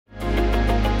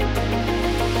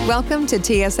Welcome to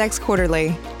TSX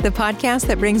Quarterly, the podcast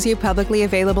that brings you publicly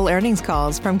available earnings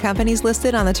calls from companies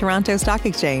listed on the Toronto Stock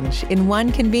Exchange in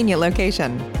one convenient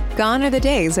location. Gone are the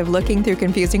days of looking through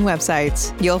confusing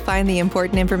websites. You'll find the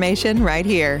important information right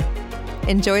here.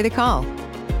 Enjoy the call.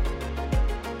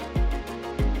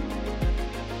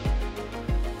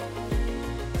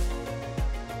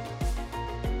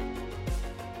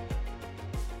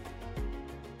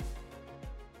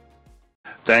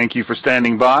 Thank you for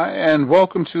standing by, and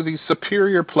welcome to the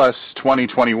Superior Plus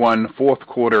 2021 fourth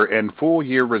quarter and full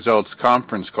year results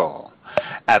conference call.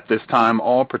 At this time,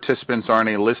 all participants are in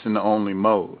a listen-only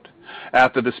mode.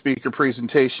 After the speaker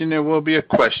presentation, there will be a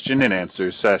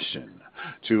question-and-answer session.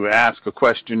 To ask a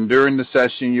question during the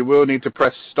session, you will need to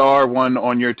press star one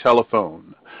on your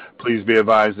telephone. Please be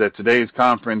advised that today's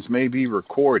conference may be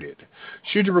recorded.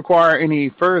 Should you require any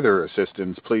further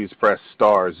assistance, please press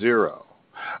star zero.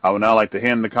 I would now like to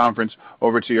hand the conference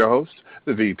over to your host,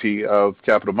 the VP of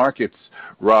Capital Markets,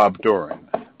 Rob Doran.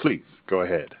 Please go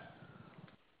ahead.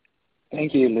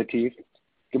 Thank you, Latif.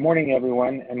 Good morning,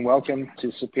 everyone, and welcome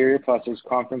to Superior Plus's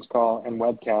conference call and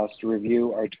webcast to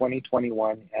review our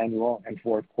 2021 annual and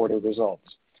fourth quarter results.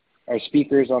 Our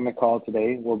speakers on the call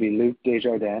today will be Luc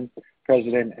Desjardins,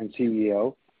 President and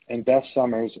CEO, and Beth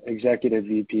Summers, Executive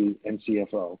VP and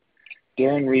CFO.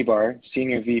 Darren Hribar,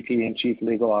 Senior VP and Chief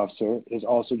Legal Officer, is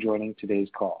also joining today's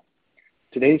call.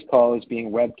 Today's call is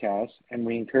being webcast, and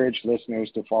we encourage listeners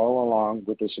to follow along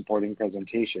with the supporting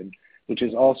presentation, which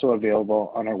is also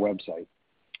available on our website.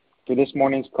 For this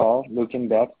morning's call, Luc and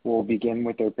Beth will begin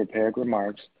with their prepared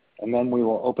remarks, and then we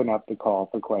will open up the call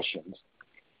for questions.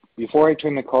 Before I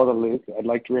turn the call to Luc, I'd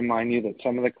like to remind you that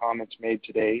some of the comments made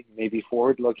today may be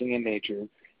forward-looking in nature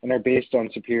and are based on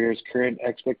Superior's current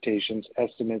expectations,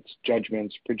 estimates,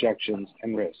 judgments, projections,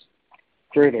 and risks.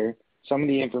 Further, some of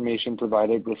the information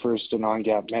provided refers to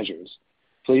non-GAAP measures.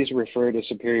 Please refer to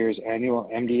Superior's annual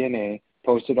MD&A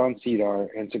posted on SEDAR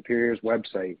and Superior's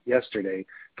website yesterday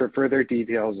for further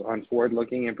details on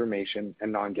forward-looking information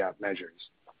and non-GAAP measures.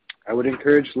 I would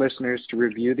encourage listeners to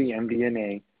review the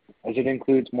MD&A as it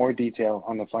includes more detail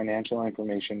on the financial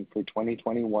information for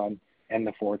 2021 and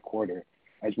the fourth quarter,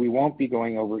 as we won't be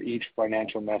going over each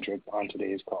financial metric on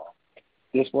today's call.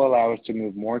 This will allow us to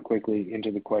move more quickly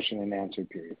into the question and answer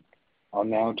period. I'll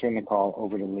now turn the call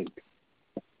over to Luc.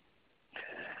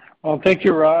 Well, thank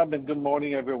you, Rob, and good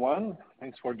morning, everyone.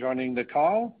 Thanks for joining the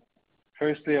call.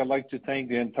 Firstly, I'd like to thank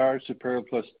the entire Superior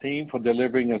Plus team for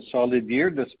delivering a solid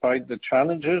year despite the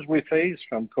challenges we faced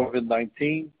from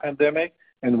COVID-19 pandemic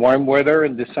and warm weather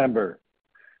in December.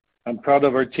 I'm proud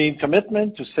of our team's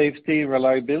commitment to safety and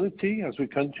reliability as we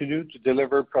continue to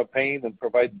deliver propane and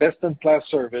provide best-in-class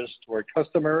service to our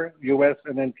customer, U.S.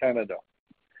 and in Canada.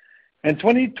 In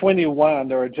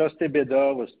 2021, our adjusted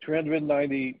EBITDA was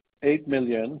 $398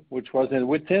 million, which was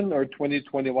within our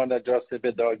 2021 adjusted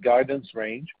EBITDA guidance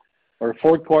range. Our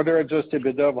fourth quarter adjusted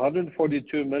EBITDA of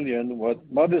 $142 million was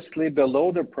modestly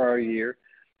below the prior year.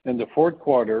 In the fourth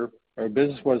quarter, our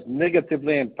business was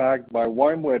negatively impacted by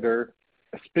warm weather,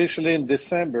 especially in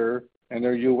December, and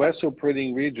our U.S.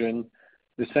 operating region,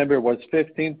 December was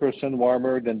 15%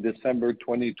 warmer than December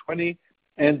 2020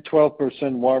 and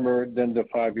 12% warmer than the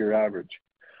 5-year average.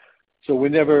 So we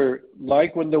never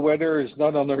like when the weather is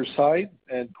not on our side,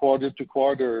 and quarter to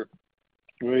quarter,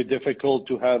 very difficult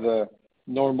to have a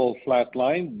normal flat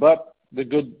line. But the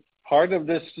good part of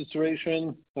this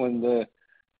situation, if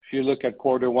you look at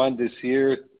quarter one this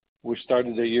year, we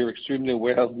started the year extremely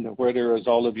well, and the weather, as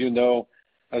all of you know,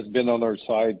 has been on our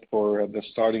side for the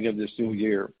starting of this new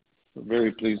year. We're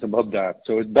very pleased about that.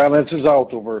 So it balances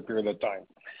out over a period of time.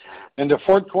 In the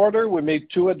fourth quarter, we made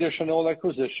 2 additional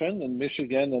acquisitions in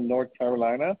Michigan and North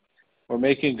Carolina. We're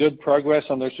making good progress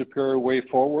on our Superior Way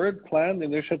Forward plan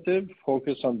initiative,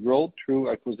 focused on growth through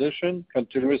acquisition,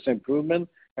 continuous improvement,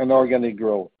 and organic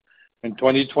growth. In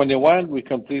 2021, we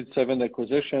completed 7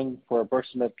 acquisitions for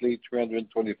approximately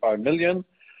 $325 million.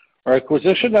 Our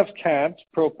acquisition of Kamps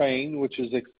Propane, which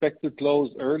is expected to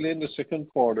close early in the second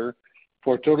quarter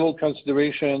for a total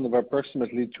consideration of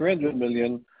approximately $300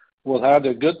 million, will add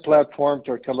a good platform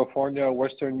to our California,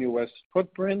 Western U.S.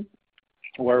 footprint,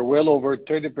 where well over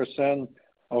 30%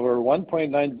 of our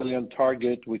 $1.9 billion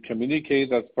target we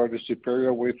communicate as part of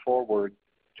Superior Way Forward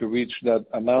to reach that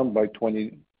amount by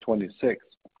 2026.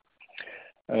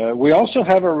 We also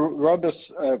have a robust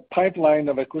pipeline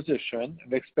of acquisition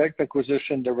and expect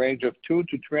acquisition in the range of $200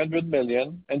 to $300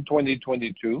 million in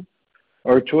 2022.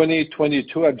 Our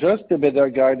 2022 adjusted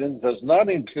EBITDA guidance does not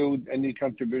include any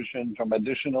contribution from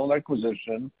additional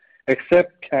acquisition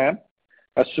except Kamps,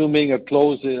 assuming a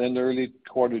close in early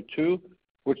quarter two,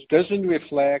 which doesn't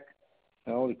reflect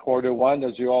The quarter one,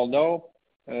 as you all know,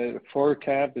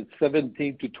 forecast is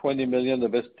 17 to 20 million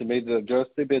of estimated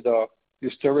adjusted EBITDA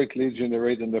historically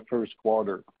generated in the first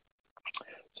quarter.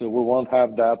 So we won't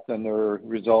have that in our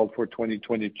result for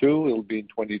 2022. It'll be in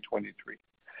 2023.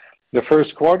 The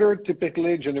first quarter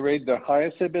typically generate the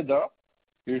highest EBITDA,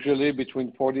 usually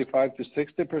between 45 to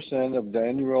 60% of the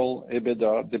annual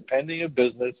EBITDA, depending on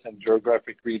business and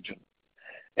geographic region.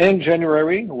 In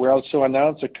January, we also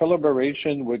announced a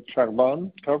collaboration with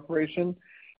Charbone Corporation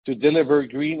to deliver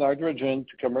green hydrogen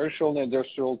to commercial and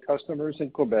industrial customers in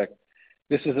Quebec.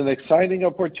 This is an exciting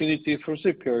opportunity for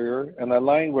Superior and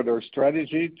aligned with our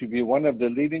strategy to be one of the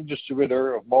leading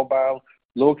distributor of mobile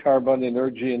low-carbon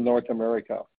energy in North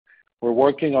America. We're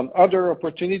working on other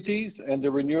opportunities in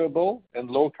the renewable and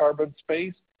low-carbon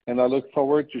space, and I look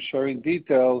forward to sharing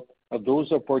details of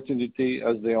those opportunities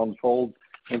as they unfold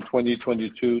in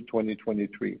 2022,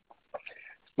 2023.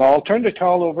 Now I'll turn the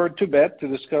call over to Beth to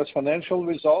discuss financial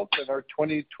results and our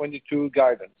 2022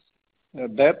 guidance.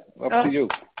 Beth, up to you.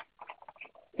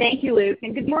 Thank you, Luc,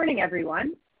 and good morning,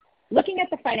 everyone. Looking at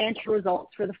the financial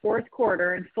results for the fourth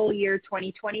quarter and full year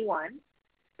 2021,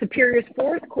 Superior's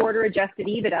fourth quarter adjusted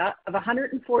EBITDA of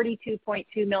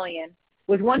 142.2 million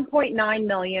was 1.9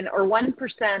 million or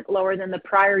 1% lower than the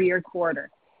prior year quarter.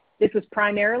 This was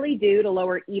primarily due to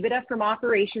lower EBITDA from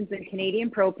operations in Canadian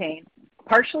propane,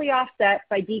 partially offset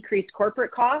by decreased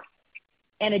corporate costs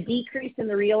and a decrease in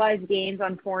the realized gains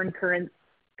on foreign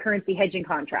currency hedging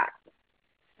contracts.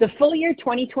 The full year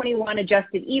 2021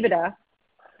 adjusted EBITDA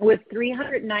was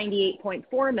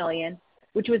 398.4 million,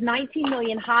 which was 19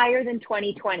 million higher than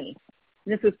 2020.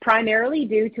 This was primarily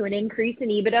due to an increase in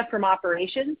EBITDA from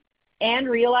operations and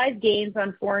realized gains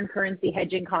on foreign currency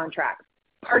hedging contracts,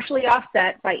 partially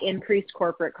offset by increased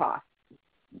corporate costs.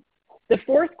 The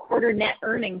fourth quarter net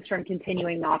earnings from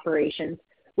continuing operations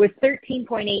was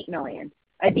 13.8 million,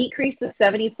 a decrease of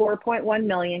 74.1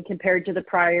 million compared to the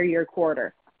prior year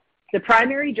quarter. The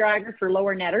primary driver for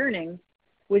lower net earnings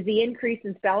was the increase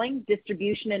in selling,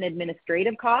 distribution, and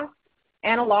administrative costs,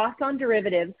 and a loss on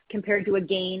derivatives compared to a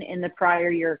gain in the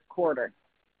prior year quarter,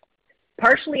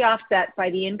 partially offset by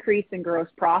the increase in gross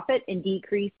profit and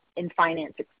decrease in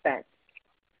finance expense.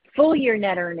 Full year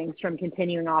net earnings from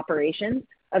continuing operations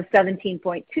of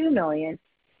 17.2 million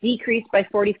decreased by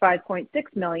 45.6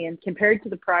 million compared to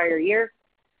the prior year,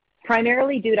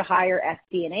 primarily due to higher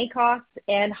SD&A costs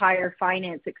and higher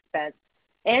finance expense,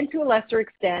 and to a lesser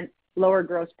extent, lower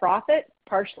gross profit,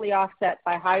 partially offset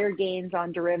by higher gains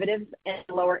on derivatives and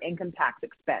lower income tax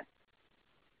expense.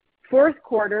 Fourth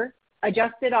quarter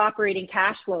adjusted operating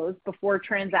cash flows before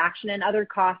transaction and other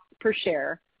costs per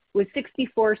share was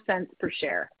 64 cents per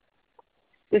share.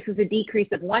 This is a decrease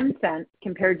of 1 cent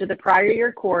compared to the prior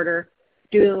year quarter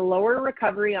due to the lower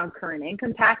recovery on current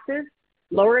income taxes,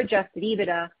 lower adjusted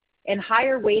EBITDA, and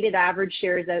higher weighted average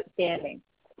shares outstanding,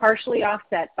 partially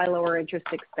offset by lower interest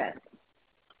expense.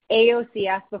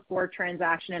 AOCF before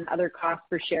transaction and other costs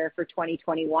per share for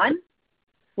 2021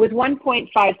 was 1.56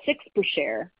 per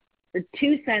share, or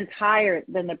 2 cents higher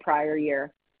than the prior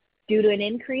year, due to an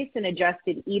increase in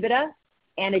adjusted EBITDA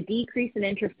and a decrease in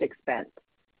interest expense.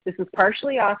 This was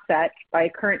partially offset by a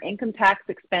current income tax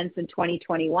expense in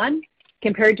 2021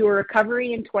 compared to a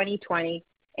recovery in 2020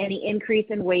 and the increase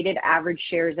in weighted average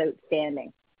shares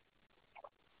outstanding.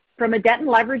 From a debt and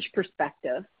leverage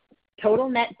perspective, total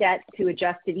net debt to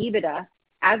adjusted EBITDA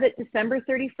as of December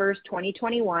 31st,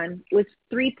 2021 was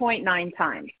 3.9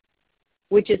 times,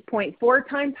 which is 0.4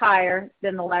 times higher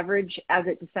than the leverage as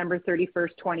of December 31st,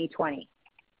 2020.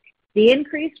 The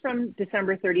increase from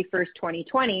December 31st,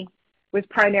 2020 was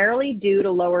primarily due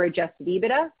to lower adjusted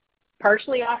EBITDA,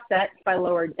 partially offset by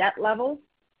lower debt levels,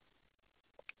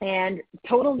 and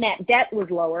total net debt was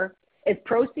lower as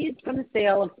proceeds from the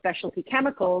sale of specialty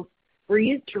chemicals were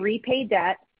used to repay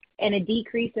debt, and a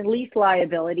decrease in lease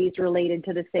liabilities related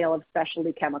to the sale of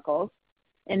specialty chemicals,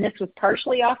 and this was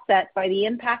partially offset by the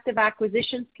impact of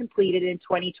acquisitions completed in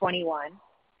 2021,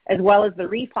 as well as the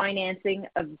refinancing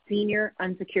of senior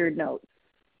unsecured notes.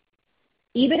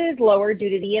 EBITDA is lower due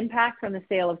to the impact from the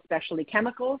sale of specialty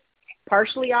chemicals,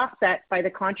 partially offset by the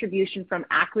contribution from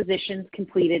acquisitions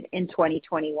completed in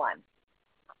 2021.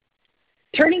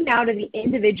 Turning now to the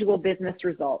individual business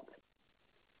results.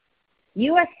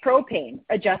 U.S. propane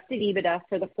adjusted EBITDA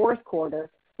for the fourth quarter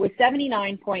was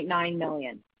 $79.9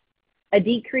 million, a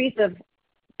decrease of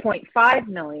 $0.5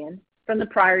 million from the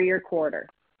prior year quarter.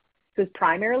 This was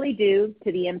primarily due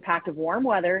to the impact of warm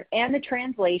weather and the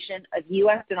translation of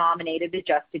U.S. denominated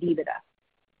adjusted EBITDA.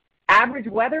 Average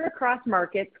weather across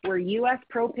markets where U.S.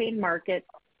 propane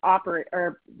operates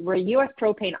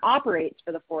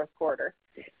for the fourth quarter,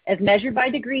 as measured by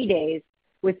degree days,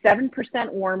 was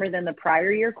 7% warmer than the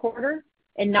prior year quarter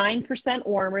and 9%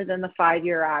 warmer than the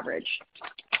 5-year average.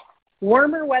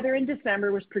 Warmer weather in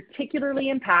December was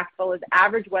particularly impactful as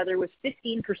average weather was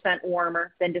 15%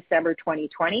 warmer than December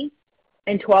 2020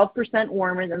 and 12%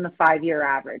 warmer than the 5-year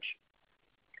average.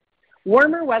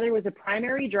 Warmer weather was a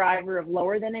primary driver of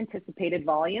lower than anticipated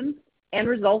volumes and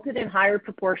resulted in higher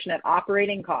proportionate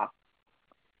operating costs.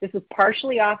 This was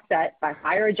partially offset by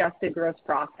higher adjusted gross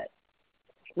profit.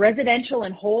 Residential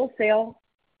and wholesale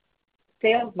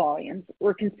sales volumes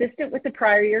were consistent with the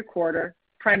prior year quarter,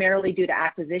 primarily due to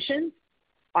acquisitions,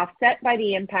 offset by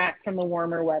the impact from the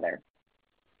warmer weather.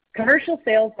 Commercial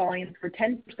sales volumes were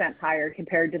 10% higher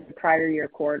compared to the prior year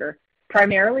quarter,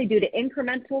 primarily due to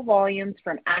incremental volumes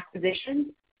from acquisitions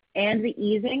and the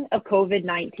easing of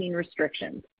COVID-19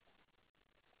 restrictions.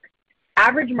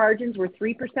 Average margins were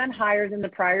 3% higher than the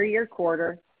prior year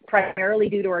quarter, primarily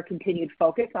due to our continued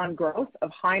focus on growth of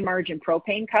high-margin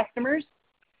propane customers,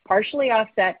 partially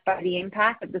offset by the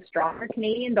impact of the stronger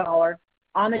Canadian dollar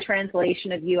on the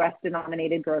translation of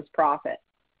U.S.-denominated gross profit.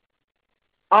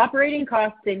 Operating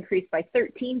costs increased by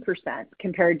 13%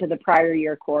 compared to the prior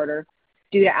year quarter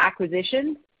due to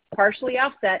acquisitions, partially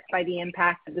offset by the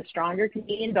impact of the stronger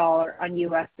Canadian dollar on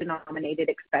U.S.-denominated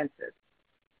expenses.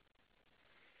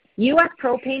 U.S.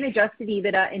 propane adjusted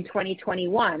EBITDA in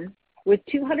 2021 was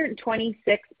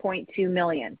 $226.2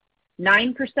 million,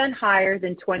 9% higher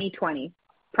than 2020,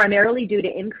 primarily due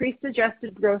to increased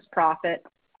adjusted gross profit,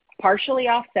 partially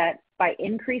offset by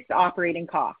increased operating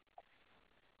costs.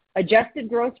 Adjusted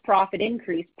gross profit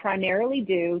increased primarily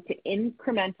due to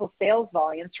incremental sales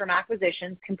volumes from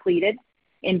acquisitions completed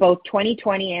in both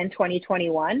 2020 and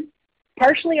 2021,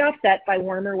 partially offset by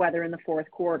warmer weather in the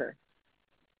fourth quarter.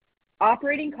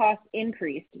 Operating costs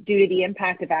increased due to the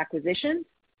impact of acquisitions,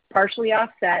 partially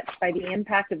offset by the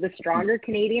impact of the stronger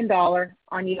Canadian dollar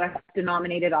on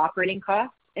U.S.-denominated operating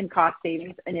costs and cost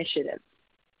savings initiatives.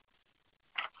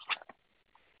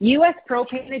 U.S.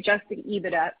 propane adjusted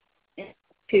EBITDA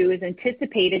is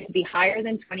anticipated to be higher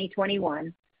than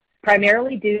 2021,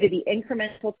 primarily due to the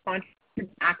incremental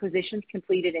acquisitions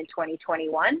completed in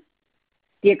 2021,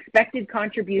 the expected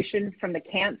contribution from the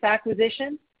Kamps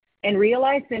acquisition, and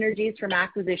realized synergies from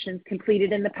acquisitions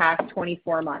completed in the past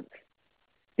 24 months.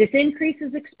 This increase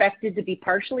is expected to be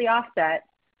partially offset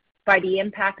by the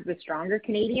impact of the stronger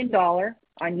Canadian dollar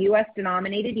on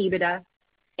U.S.-denominated EBITDA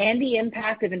and the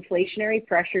impact of inflationary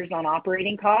pressures on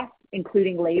operating costs,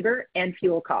 including labor and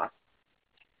fuel costs.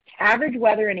 Average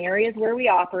weather in areas where we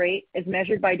operate, as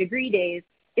measured by degree days,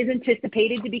 is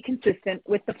anticipated to be consistent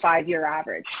with the 5-year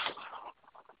average.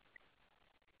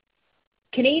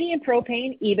 Canadian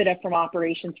propane EBITDA from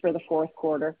operations for the fourth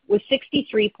quarter was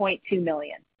 $63.2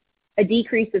 million, a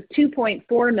decrease of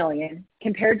 $2.4 million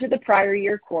compared to the prior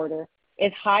year quarter,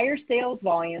 as higher sales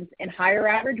volumes and higher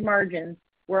average margins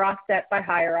were offset by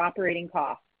higher operating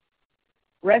costs.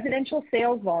 Residential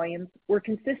sales volumes were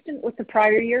consistent with the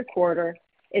prior year quarter,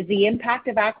 as the impact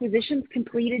of acquisitions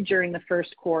completed during the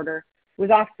first quarter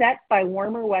was offset by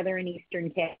warmer weather in eastern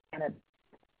Canada.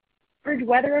 Average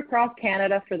weather across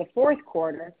Canada for the fourth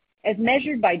quarter, as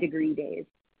measured by degree days,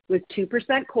 was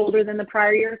 2% colder than the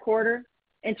prior year quarter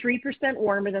and 3%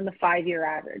 warmer than the 5-year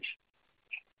average.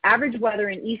 Average weather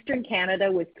in eastern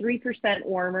Canada was 3%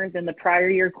 warmer than the prior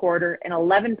year quarter and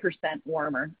 11%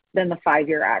 warmer than the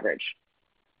 5-year average.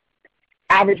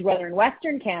 Average weather in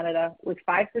western Canada was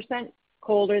 5%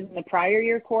 colder than the prior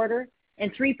year quarter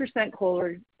and 3%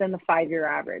 colder than the 5-year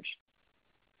average.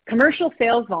 Commercial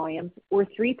sales volumes were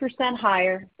 3%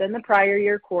 higher than the prior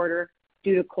year quarter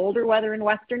due to colder weather in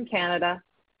western Canada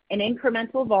and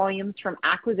incremental volumes from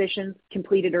acquisitions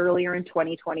completed earlier in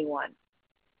 2021.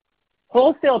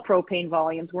 Wholesale propane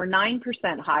volumes were 9%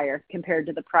 higher compared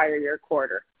to the prior year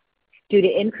quarter due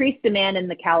to increased demand in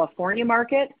the California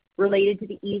market related to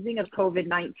the easing of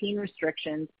COVID-19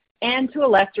 restrictions and, to a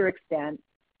lesser extent,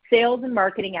 sales and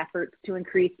marketing efforts to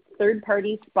increase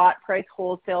third-party spot price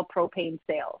wholesale propane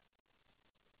sales.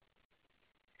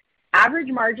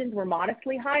 Average margins were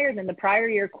modestly higher than the prior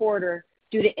year quarter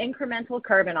due to incremental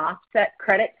carbon offset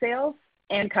credit sales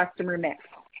and customer mix.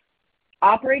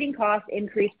 Operating costs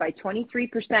increased by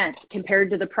 23%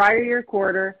 compared to the prior year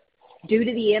quarter due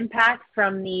to the impact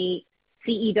from the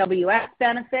CEWS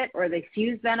benefit or the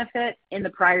FUSE benefit in the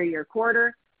prior year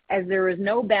quarter, as there was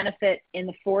no benefit in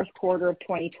the fourth quarter of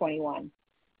 2021.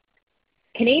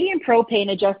 Canadian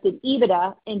propane adjusted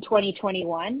EBITDA in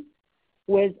 2021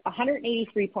 was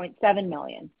 $183.7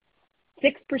 million,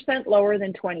 6% lower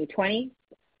than 2020,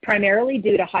 primarily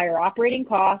due to higher operating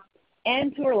costs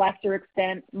and, to a lesser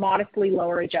extent, modestly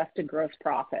lower adjusted gross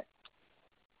profit.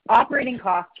 Operating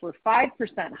costs were 5%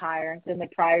 higher than the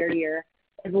prior year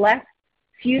as less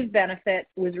CEWS benefit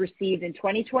was received in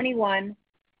 2021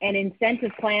 and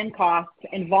incentive plan costs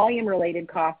and volume-related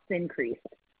costs increased.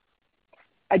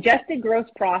 Adjusted gross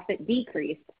profit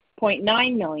decreased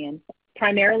 $0.9 million,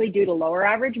 primarily due to lower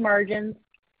average margins,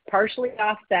 partially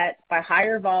offset by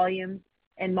higher volumes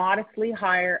and modestly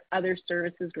higher other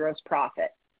services gross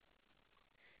profit.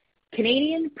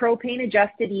 Canadian propane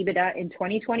adjusted EBITDA in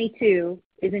 2022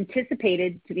 is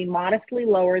anticipated to be modestly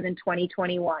lower than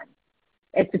 2021,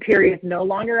 as Superior is no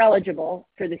longer eligible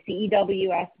for the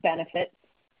CEWS benefits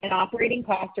and operating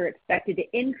costs are expected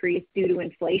to increase due to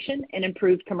inflation and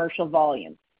improved commercial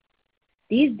volumes.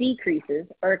 These decreases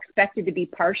are expected to be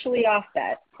partially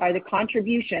offset by the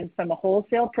contribution from the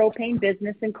wholesale propane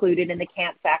business included in the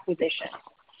Kamps acquisition,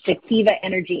 the Kiva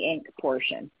Energy Inc.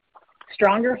 portion,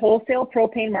 stronger wholesale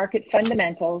propane market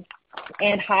fundamentals,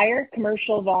 and higher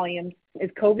commercial volumes as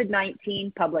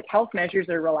COVID-19 public health measures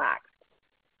are relaxed.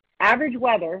 Average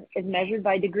weather, as measured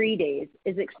by degree days,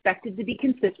 is expected to be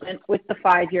consistent with the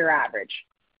 5-year average.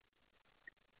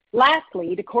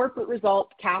 Lastly, the corporate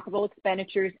results, capital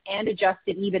expenditures, and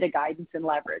adjusted EBITDA guidance and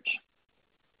leverage.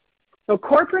 So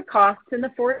corporate costs in the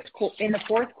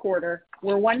fourth quarter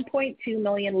were $1.2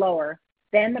 million lower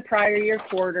than the prior year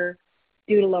quarter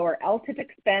due to lower LTIP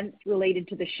expense related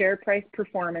to the share price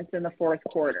performance in the fourth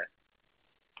quarter.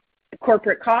 The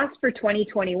corporate costs for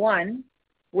 2021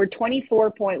 were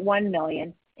 $24.1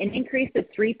 million, an increase of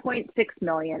 $3.6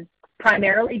 million,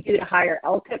 primarily due to higher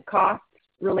LTIP costs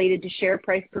related to share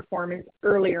price performance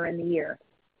earlier in the year.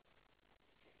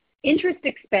 Interest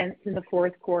expense in the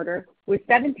fourth quarter was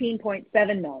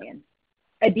 $17.7 million,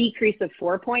 a decrease of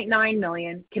 $4.9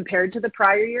 million compared to the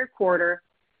prior year quarter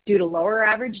due to lower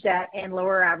average debt and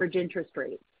lower average interest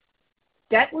rates.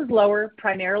 Debt was lower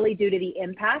primarily due to the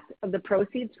impact of the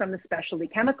proceeds from the specialty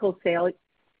chemicals sale,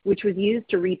 which was used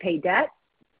to repay debt,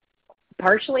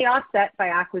 partially offset by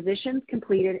acquisitions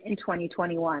completed in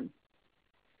 2021.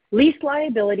 Lease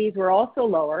liabilities were also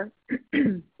lower,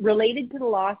 related to the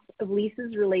loss of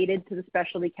leases related to the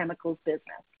specialty chemicals business.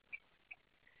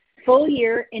 Full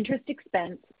year interest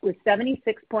expense was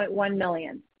 $76.1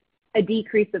 million, a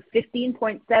decrease of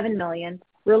 $15.7 million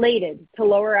related to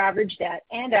lower average debt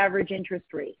and average interest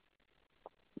rates.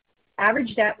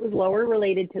 Average debt was lower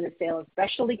related to the sale of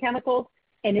specialty chemicals,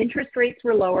 and interest rates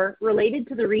were lower related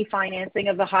to the refinancing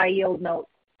of the high-yield notes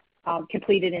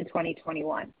completed in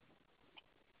 2021.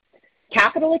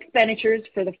 Capital expenditures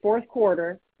for the fourth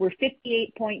quarter were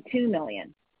 $58.2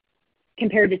 million,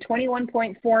 compared to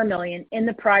 $21.4 million in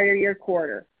the prior year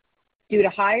quarter, due to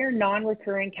higher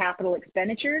non-recurring capital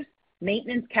expenditures,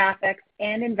 maintenance CapEx,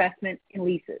 and investment in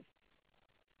leases.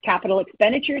 Capital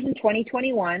expenditures in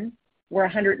 2021 were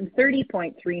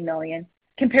 $130.3 million,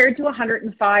 compared to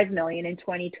 $105 million in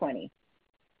 2020.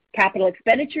 Capital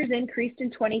expenditures increased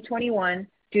in 2021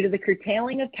 due to the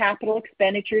curtailing of capital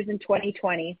expenditures in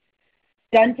 2020,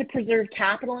 done to preserve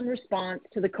capital in response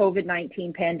to the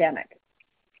COVID-19 pandemic.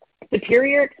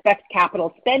 Superior expects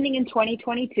capital spending in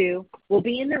 2022 will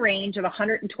be in the range of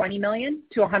 $120 million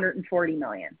to $140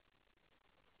 million.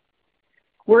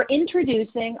 We're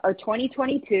introducing our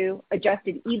 2022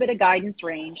 adjusted EBITDA guidance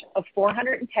range of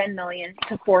 $410 million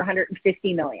to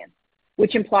 $450 million,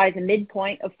 which implies a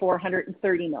midpoint of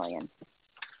 $430 million.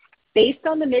 Based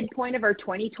on the midpoint of our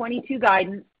 2022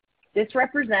 guidance, this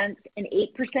represents an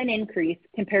 8% increase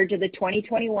compared to the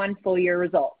 2021 full year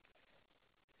results.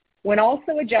 When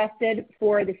also adjusted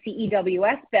for the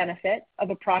CEWS benefit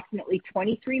of approximately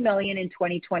 $23 million in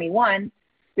 2021,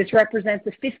 this represents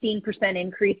a 15%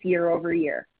 increase year over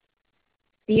year.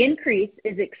 The increase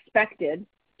is expected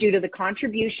due to the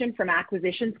contribution from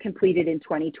acquisitions completed in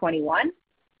 2021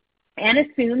 and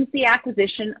assumes the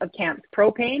acquisition of Kamps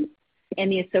Propane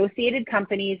and the associated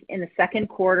companies in the second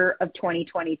quarter of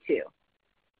 2022.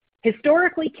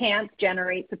 Historically, Kamps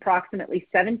generates approximately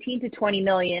 $17 to $20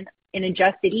 million in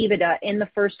adjusted EBITDA in the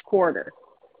first quarter.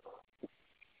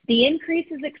 The increase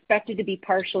is expected to be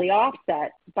partially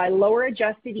offset by lower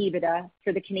adjusted EBITDA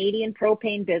for the Canadian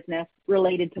propane business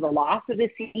related to the loss of the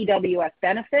CEWS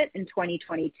benefit in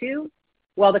 2022,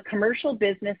 while the commercial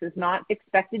business is not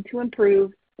expected to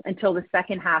improve until the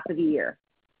second half of the year.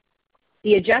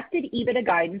 The adjusted EBITDA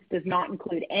guidance does not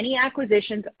include any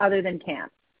acquisitions other than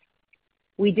Kamps.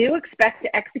 We do expect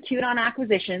to execute on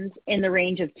acquisitions in the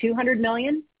range of $200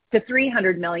 million to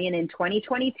 $300 million in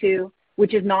 2022,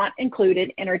 which is not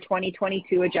included in our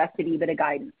 2022 adjusted EBITDA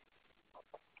guidance.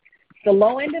 The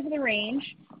low end of the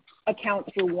range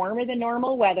accounts for warmer than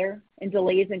normal weather and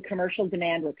delays in commercial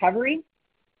demand recovery.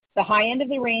 The high end of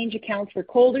the range accounts for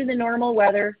colder than normal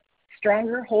weather,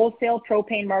 stronger wholesale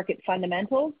propane market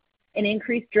fundamentals, and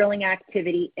increased drilling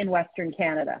activity in Western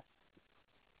Canada.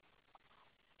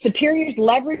 Superior's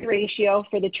leverage ratio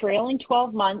for the trailing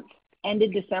 12 months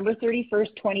ended December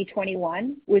 31st,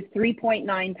 2021 was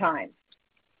 3.9 times,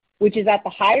 which is at the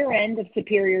higher end of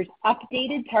Superior's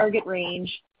updated target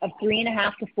range of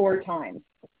 3.5 to 4 times.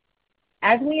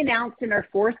 As we announced in our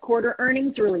fourth quarter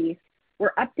earnings release,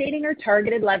 we're updating our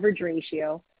targeted leverage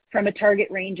ratio from a target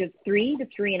range of 3 to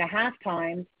 3.5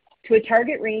 times to a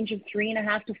target range of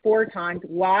 3.5 to 4 times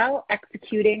while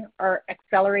executing our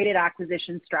accelerated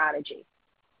acquisition strategy.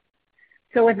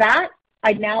 So with that,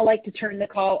 I'd now like to turn the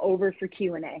call over for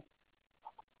Q&A.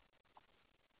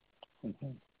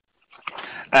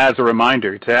 As a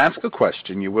reminder, to ask a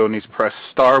question, you will need to press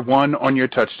star one on your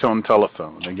touch-tone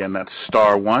telephone. Again, that's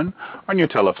star one on your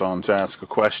telephone to ask a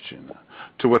question.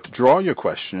 To withdraw your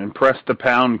question, press the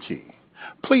pound key.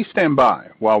 Please stand by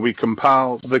while we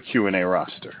compile the Q&A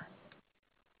roster.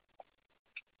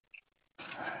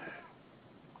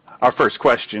 Our first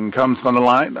question comes from the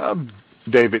line of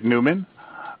David Newman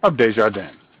of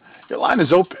Desjardins. Your line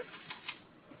is open.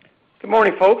 Good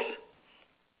morning, folks.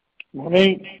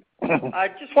 Morning. I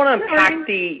just want to unpack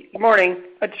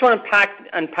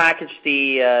unpackage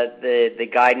the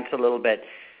guidance a little bit.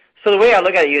 So the way I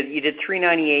look at it, you did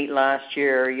 398 last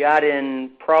year. You add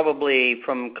in probably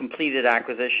from completed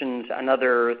acquisitions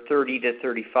another 30 to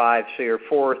 35, so you're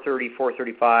 430,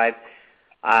 435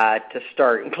 to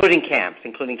start, including camps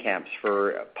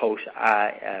for post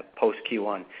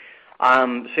Q1.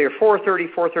 So you're 430,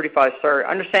 435 start.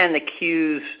 Understand the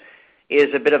Qs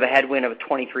is a bit of a headwind of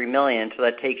 23 million, so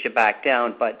that takes you back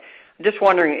down. But I'm just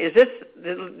wondering, is this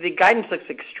the guidance looks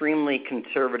extremely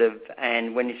conservative,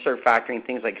 and when you start factoring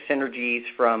things like synergies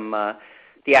from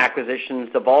the acquisitions,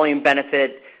 the volume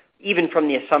benefit, even from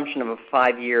the assumption of a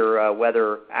 5-year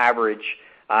weather average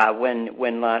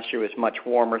when last year was much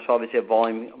warmer, so obviously a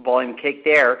volume kick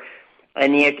there,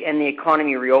 and the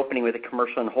economy reopening with the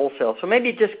commercial and wholesale. So maybe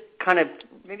you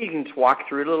can just walk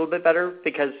through it a little bit better,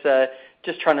 because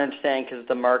just trying to understand, because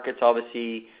the market's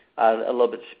obviously a little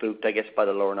bit spooked, I guess, by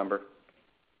the lower number.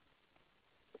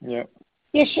 Yeah.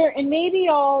 Yeah, sure. And maybe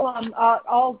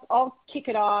I'll kick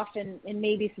it off and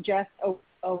maybe suggest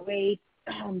a way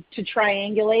to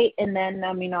triangulate, and then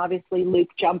obviously Luke,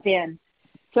 jump in.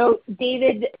 So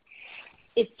David,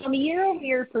 it's from a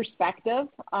year-over-year perspective.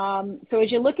 So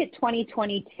as you look at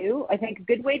 2022, I think a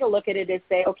good way to look at it is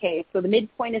say, okay, so the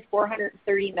midpoint is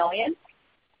 430 million.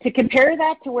 To compare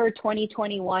that to where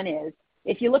 2021 is,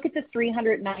 if you look at the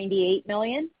 398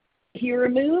 million, if you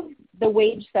remove the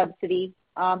wage subsidy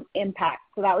impact,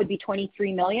 so that would be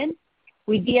 23 million,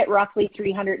 we'd be at roughly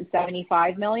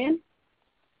 375 million.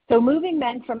 So moving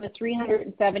then from the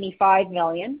 375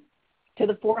 million to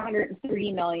the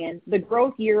 430 million, the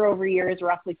growth year over year is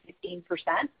roughly 15%.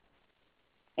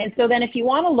 And so then if you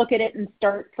want to look at it and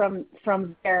start from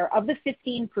there, of the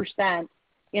 15%,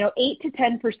 8 to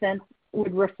 10%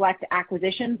 would reflect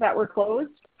acquisitions that were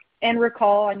closed. And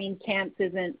recall, camps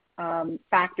isn't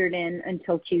factored in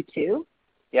until Q2.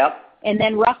 Yep. And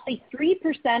then roughly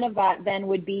 3% of that then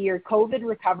would be your COVID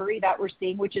recovery that we're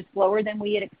seeing, which is slower than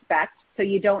we'd expect. So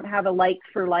you don't have a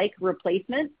like-for-like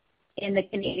replacement in the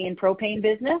Canadian propane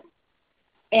business.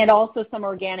 And also some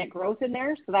organic growth in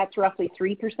there. So that's roughly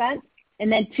 3%.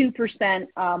 And then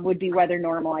 2% would be weather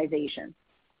normalization.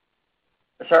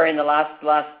 Sorry, and the last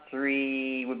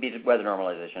 3 would be the weather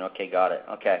normalization. Okay, got it.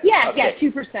 Okay. Yeah, okay. Yeah,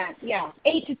 2%. Yeah,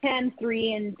 8 to 10,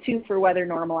 3, and 2 for weather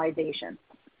normalization.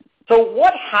 So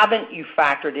what haven't you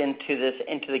factored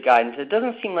into the guidance? It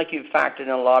doesn't seem like you've factored in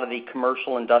a lot of the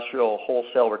commercial, industrial,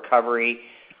 wholesale recovery.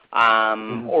 Or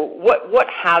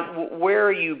where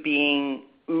are you being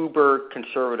uber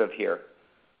conservative here?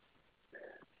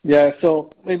 Yeah,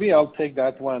 so maybe I'll take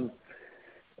that one.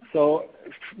 So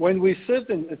when we sit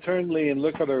internally and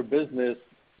look at our business,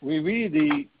 we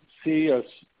really see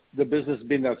the business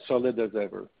being as solid as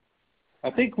ever.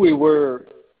 I think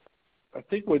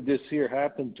what this year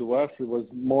happened to us, it was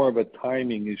more of a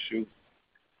timing issue,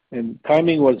 and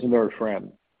timing wasn't our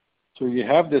friend. So you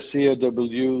have the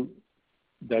CAW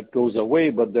that goes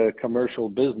away, but the commercial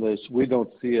business, we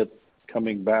don't see it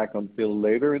coming back until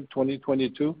later in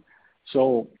 2022.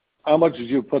 So how much did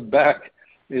you put back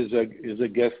is a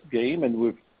guess game, and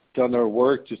we've done our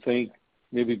work to think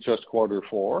maybe just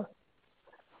Q4.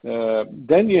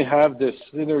 Then you have this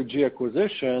synergy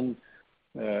acquisition.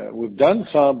 We've done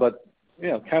some, but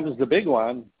Cam is the big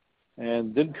one,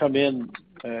 and didn't come in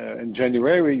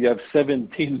January. You have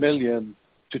 17 million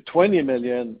to 20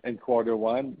 million in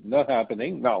Q1, not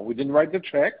happening. No, we didn't write the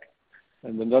check,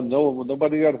 and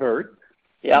nobody got hurt.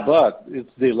 Yeah. But it's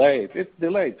delayed.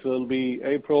 So it'll be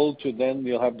April to then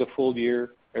you'll have the full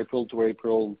year, April to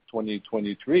April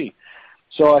 2023.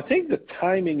 So I think the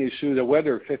timing issue, the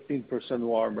weather 15%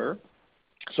 warmer.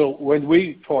 So when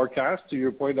we forecast, to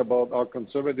your point about how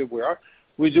conservative we are,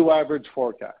 we do average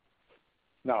forecast.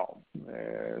 Now,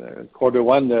 quarter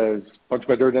one is much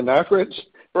better than average.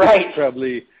 Right.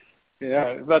 Probably,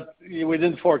 yeah, but we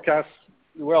didn't forecast.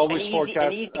 We always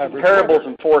forecast average. Comparables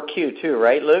in 4Q too,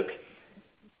 right, Luke?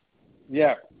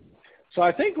 Yeah. So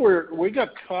I think we got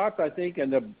caught, I think,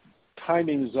 in the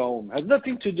timing zone. Has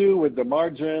nothing to do with the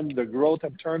margin, the growth,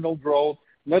 internal growth,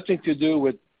 nothing to do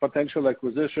with potential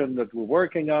acquisition that we're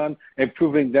working on,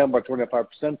 improving them by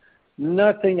 25%.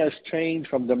 Nothing has changed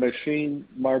from the machine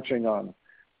marching on.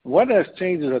 What has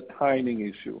changed is a timing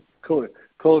issue.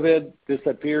 COVID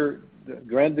disappear, the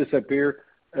grant disappear,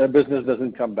 business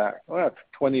doesn't come back. Well, that's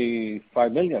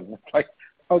 $25 million. It's like,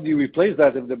 how do you replace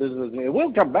that if the business, it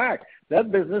will come back.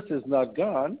 That business is not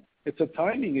gone. It's a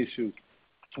timing issue.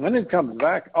 When it comes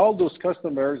back, all those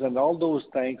customers and all those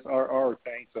tanks are our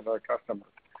tanks and our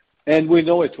customers. And we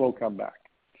know it will come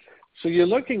back. So you're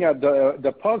looking at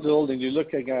the puzzle and you're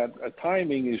looking at a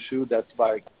timing issue that's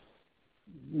like,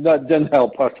 that didn't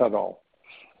help us at all.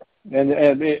 And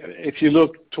if you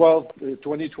look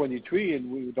 2023,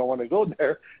 and we don't want to go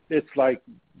there, it's like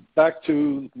back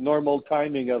to normal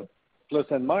timing of plus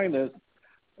and minus.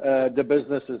 The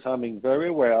business is humming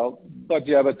very well, but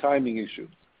you have a timing issue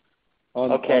on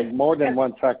more than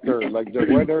one factor, like the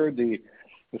weather, the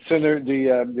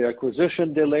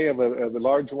acquisition delay of a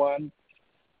large one,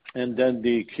 and then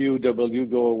the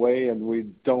QW go away, and we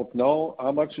don't know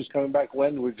how much is coming back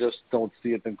when. We just don't see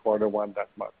it in quarter one that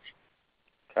much.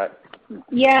 Okay.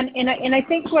 Yeah, and I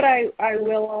think what I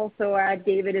will also add,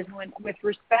 David, is with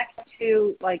respect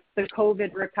to like the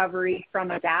COVID recovery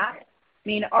from Adapt, I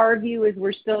mean, our view is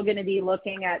we're still going to be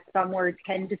looking at somewhere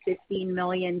 10 to 15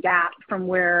 million gap from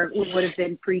where we would have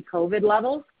been pre-COVID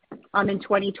levels in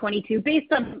 2022,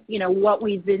 based on what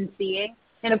we've been seeing.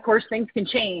 And of course, things can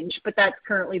change, but that's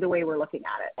currently the way we're looking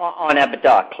at it. On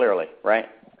EBITDA, clearly, right?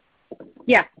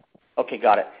 Yeah. Okay,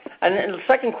 got it. And then the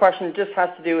second question just has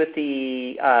to do with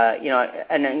the,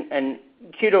 and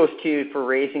kudos to you for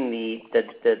raising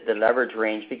the leverage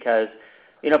range, because,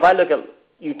 if I look at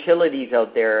utilities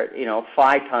out there,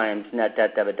 5 times net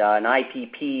debt to EBITDA and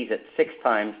IPPs at 6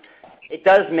 times, it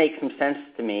does make some sense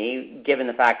to me, given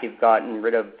the fact you've gotten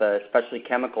rid of specialty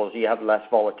chemicals, you have less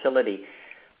volatility.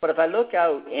 But if I look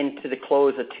out into the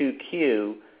close of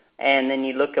 2Q, and then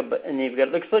you look up, and you've got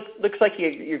looks like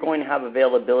you're going to have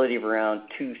availability of around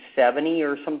 270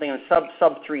 or something,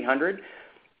 sub 300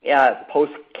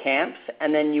 post camps,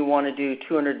 and then you want to do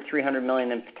 200 to 300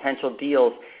 million in potential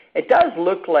deals. It does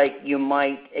look like you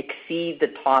might exceed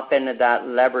the top end of that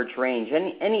leverage range.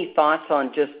 Any thoughts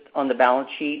on just on the balance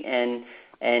sheet and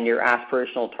your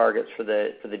aspirational targets for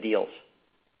the deals?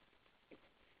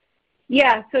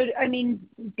 Yeah, so I mean,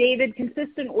 David,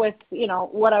 consistent with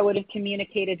what I would have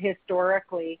communicated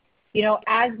historically,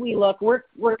 as we look,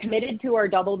 we're committed to our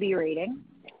BB rating.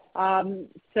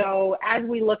 So as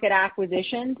we look at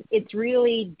acquisitions, it's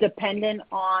really dependent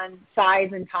on size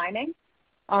and timing,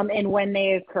 and when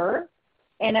they occur.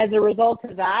 And as a result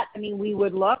of that, I mean, we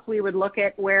would look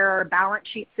at where our balance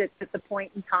sheet sits at the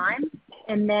point in time,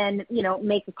 and then,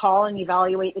 make a call and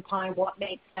evaluate the time, what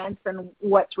makes sense and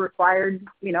what's required,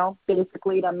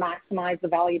 basically to maximize the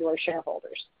value to our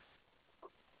shareholders.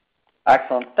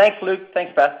 Excellent. Thanks, Luke.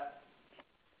 Thanks, Beth.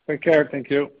 Take care. Thank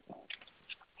you.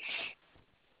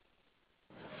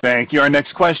 Thank you. Our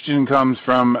next question comes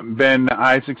from Ben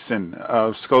Isaacson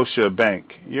of Scotiabank.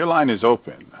 Your line is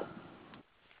open.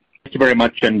 Thank you very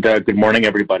much, and good morning,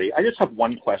 everybody. I just have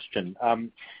one question.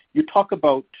 You talk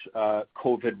about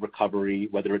COVID recovery,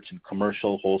 whether it's in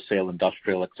commercial, wholesale,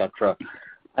 industrial, et cetera.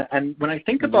 And when I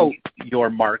think about your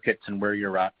markets and where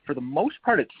you're at, for the most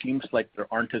part, it seems like there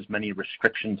aren't as many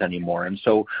restrictions anymore. And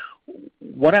so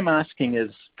what I'm asking is,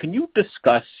 can you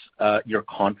discuss your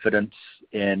confidence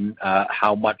in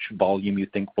how much volume you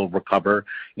think will recover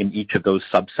in each of those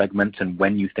subsegments and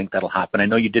when you think that'll happen? I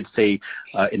know you did say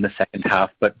in the second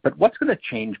half, but what's going to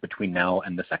change between now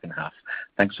and the second half?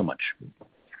 Thanks so much.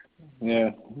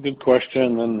 Yeah, good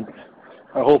question, and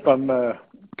I hope I'm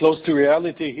close to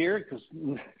reality here,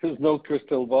 because there's no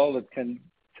crystal ball that can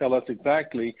tell us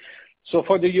exactly. So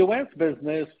for the U.S.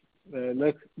 business,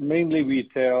 let's mainly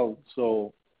retail,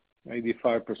 so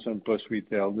 85% plus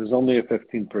retail. There's only a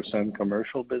 15%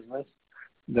 commercial business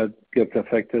that gets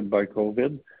affected by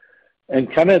COVID.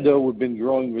 And Canada, we've been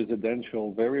growing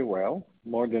residential very well,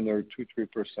 more than our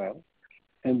 2-3%.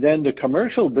 And then the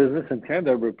commercial business in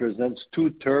Canada represents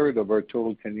 2/3 of our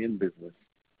total Canadian business.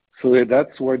 So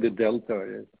that's where the delta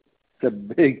is.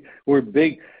 We're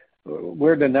big.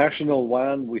 We're the national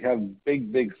one. We have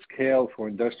big scale for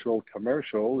industrial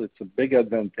commercial. It's a big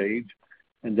advantage.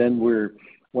 And then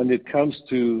when it comes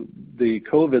to the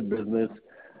COVID business,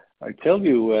 I tell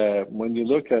you, when you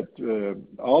look at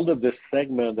all of this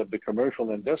segment of the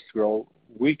commercial industrial,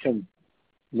 we can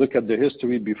look at the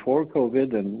history before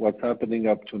COVID and what's happening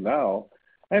up to now,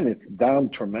 and it's down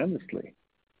tremendously.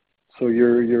 So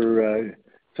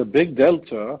it's a big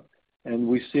delta. And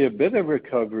we see a bit of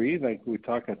recovery, like we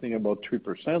talk, I think, about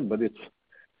 3%, but it's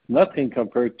nothing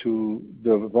compared to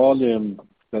the volume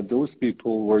that those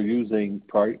people were using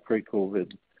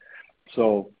pre-COVID.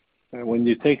 So when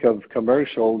you think of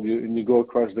commercial, and you go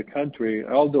across the country,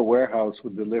 all the warehouse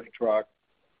with the lift truck,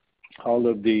 all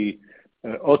of the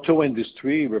auto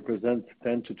industry represents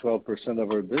 10 to 12%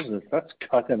 of our business. That's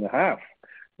cut in half.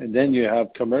 And then you have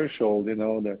commercial,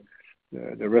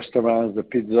 the restaurants, the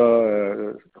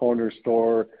pizza, corner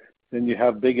store. Then you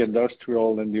have big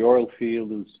industrial and the oil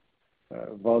field is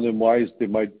volume-wise, they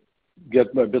might get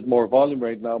a bit more volume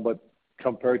right now, but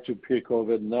compared to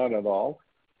pre-COVID, not at all.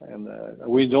 And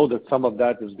we know that some of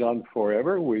that is gone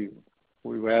forever. We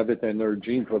have it in our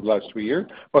genes for the last 3 years,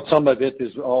 but some of it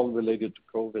is all related to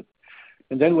COVID.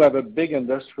 And then we have a big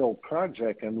industrial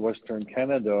project in Western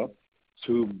Canada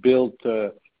to build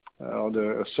the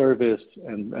service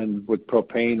and with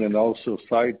propane and also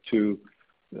site to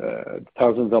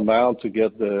thousands of miles to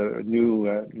get the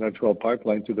new natural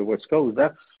pipeline to the West Coast.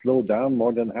 That's slowed down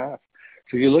more than half.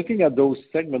 So you're looking at those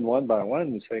segments one by one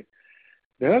and say,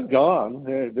 they're not gone.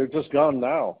 They're just gone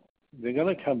now. They're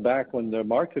going to come back when the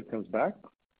market comes back.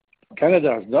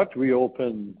 Canada has not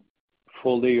reopened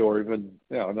fully or even,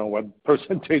 I don't know what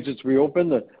percentage it's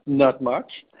reopened, not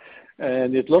much.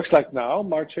 And it looks like now,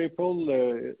 March, April,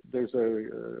 there's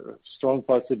a strong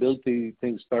possibility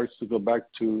things starts to go back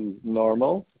to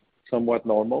normal, somewhat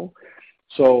normal.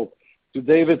 So to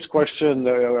David's question,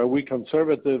 are we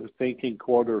conservative thinking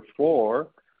quarter 4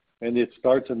 and it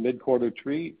starts in mid-quarter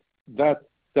 3?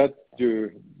 That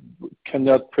you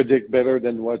cannot predict better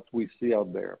than what we see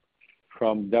out there.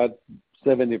 From that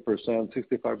 70%,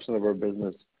 65% of our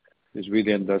business is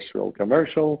really industrial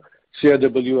commercial.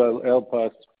 CRW will help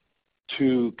us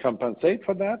to compensate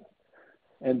for that,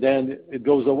 and then it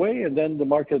goes away, and then the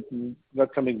market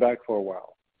not coming back for a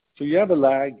while. So you have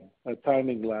a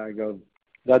timing lag of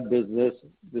that business,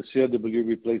 the CRW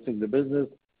replacing the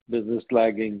business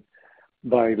lagging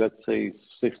by, let's say,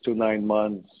 6 to 9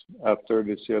 months after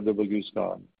the CRW is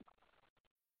gone.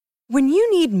 When you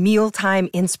need mealtime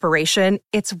inspiration,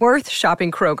 it's worth shopping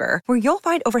Kroger, where you'll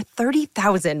find over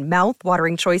 30,000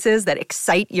 mouth-watering choices that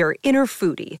excite your inner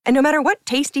foodie. And no matter what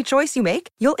tasty choice you make,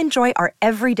 you'll enjoy our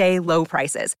everyday low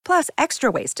prices, plus extra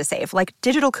ways to save, like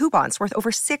digital coupons worth over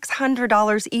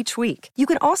 $600 each week. You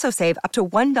can also save up to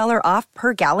 $1 off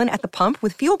per gallon at the pump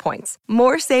with fuel points.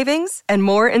 More savings and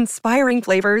more inspiring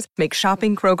flavors make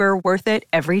shopping Kroger worth it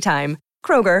every time.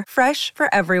 Kroger, fresh for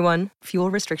everyone.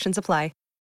 Fuel restrictions apply.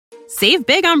 Save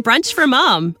big on brunch for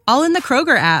mom, all in the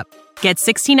Kroger app. Get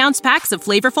 16-ounce packs of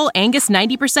flavorful Angus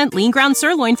 90% lean ground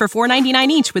sirloin for $4.99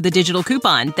 each with a digital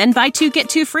coupon. Then buy 2, get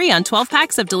 2 free on 12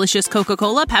 packs of delicious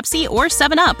Coca-Cola, Pepsi, or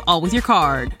 7-Up, all with your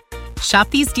card. Shop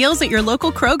these deals at your local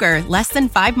Kroger, less than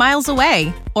 5 miles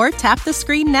away. Or tap the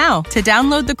screen now to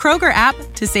download the Kroger app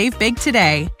to save big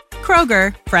today.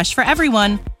 Kroger, fresh for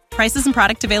everyone. Prices and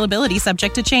product availability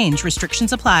subject to change.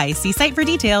 Restrictions apply. See site for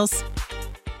details.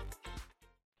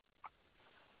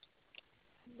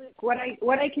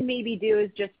 What I can maybe do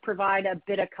is just provide a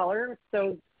bit of color.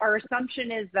 So our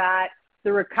assumption is that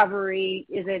the recovery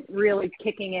isn't really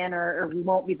kicking in or we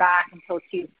won't be back until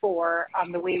Q4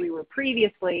 the way we were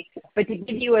previously. But to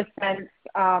give you a sense,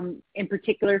 in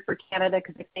particular for Canada,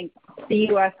 because I think the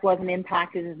U.S. wasn't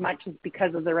impacted as much as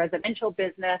because of the residential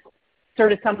business,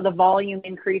 sort of some of the volume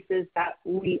increases that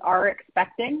we are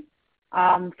expecting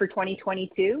for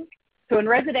 2022. So in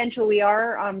residential, we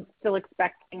are still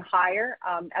expecting higher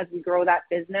as we grow that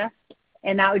business,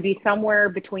 and that would be somewhere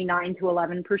between 9 to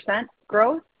 11%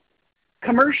 growth.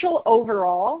 Commercial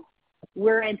overall,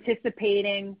 we're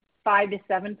anticipating 5 to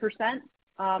 7%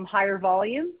 higher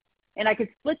volume, and I could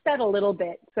split that a little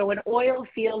bit. So in oil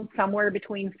field, somewhere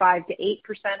between 5 to 8%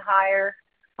 higher.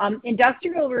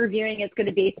 Industrial, we're reviewing, it's going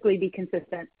to basically be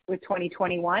consistent with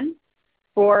 2021.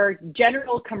 For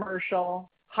general commercial,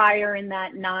 higher in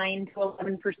that 9 to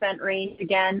 11% range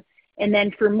again. And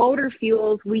then for motor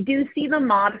fuels, we do see them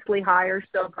modestly higher,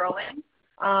 still growing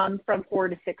from 4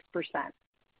 to 6%.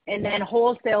 And then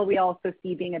wholesale, we also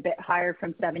see being a bit higher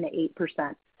from 7 to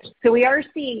 8%. So we are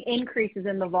seeing increases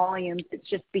in the volumes. It's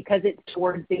just because it's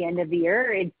towards the end of the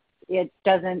year, it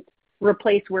doesn't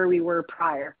replace where we were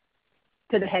prior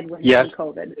to the headwinds Yes.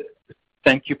 from COVID.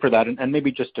 Thank you for that. And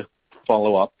maybe just to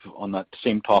follow up on that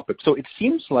same topic. So it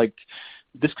seems like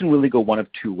this can really go one of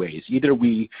two ways. Either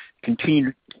we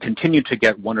continue to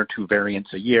get one or two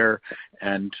variants a year,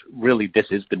 and really this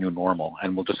is the new normal,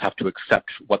 and we'll just have to accept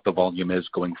what the volume is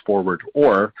going forward,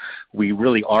 or we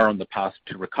really are on the path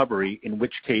to recovery, in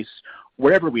which case,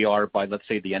 wherever we are by, let's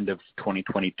say, the end of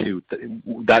 2022,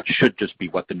 that should just be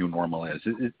what the new normal is.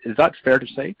 Is that fair to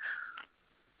say?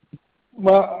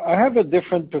 Well, I have a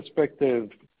different perspective,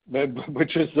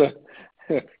 which is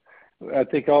I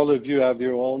think all of you have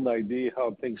your own idea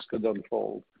how things could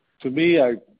unfold. To me,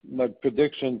 my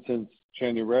prediction since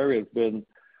January has been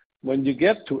when you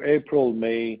get to April,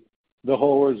 May, the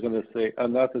whole world is going to say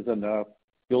enough is enough.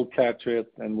 You'll catch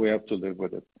it, and we have to live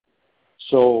with it.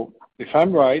 So if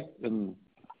I'm right, and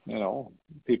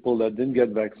people that didn't get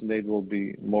vaccinated will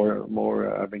be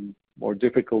having more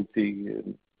difficulty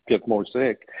and get more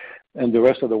sick, and the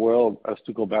rest of the world has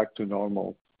to go back to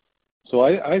normal. So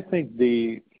I think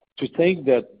to think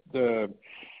that the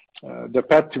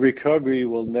path to recovery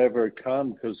will never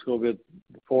come because COVID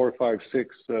 4, 5,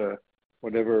 6,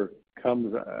 whatever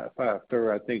comes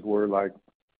after. I think we're like,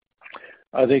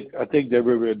 I think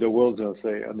the world's gonna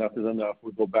say enough is enough.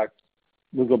 We'll go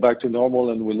back to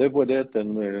normal and we live with it.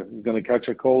 And we're gonna catch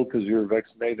a cold because you're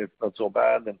vaccinated. It's not so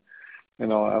bad.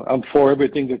 And I'm for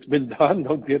everything that's been done.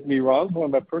 Don't get me wrong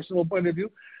from a personal point of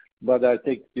view. But I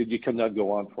think you cannot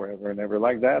go on forever and ever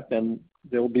like that. And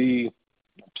there'll be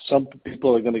some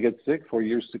people are going to get sick for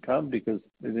years to come because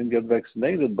they didn't get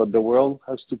vaccinated. But the world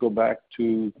has to go back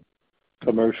to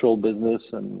commercial business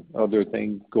and other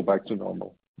things, go back to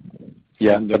normal.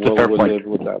 Yeah, and the that's a world fair will point. live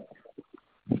with that.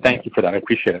 Thank you for that. I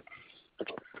appreciate it.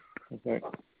 Okay.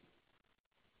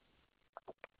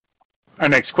 Our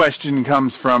next question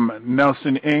comes from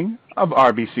Nelson Ng of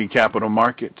RBC Capital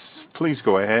Markets. Please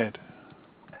go ahead.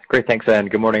 Great, thanks, and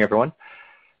good morning, everyone.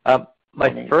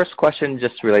 My first question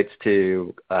just relates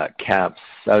to camps.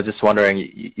 I was just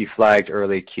wondering, you flagged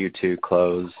early Q2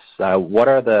 close. What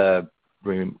are the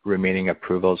remaining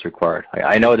approvals required?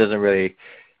 I know it doesn't really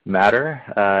matter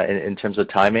in terms of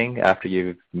timing after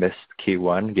you've missed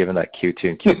Q1, given that Q2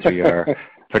 and Q3 are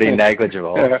pretty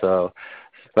negligible. So,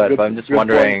 but I'm just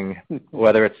wondering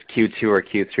whether it's Q2 or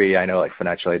Q3. I know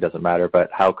financially it doesn't matter, but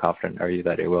how confident are you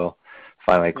that it will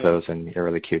finally close in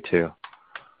early Q2?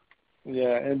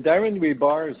 Yeah, and Darren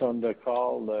Rebar is on the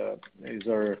call.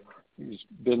 He's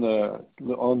been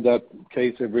on that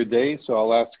case every day, so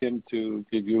I'll ask him to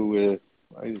give you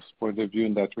his point of view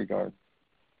in that regard.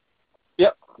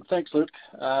 Yep, thanks, Luc.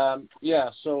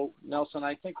 So Nelson,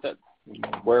 I think that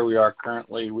where we are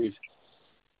currently, we've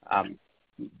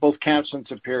both camps and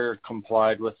Superior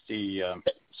complied with the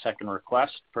second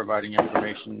request, providing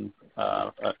information,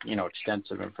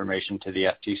 extensive information to the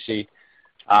FTC.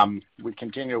 We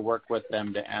continue to work with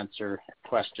them to answer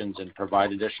questions and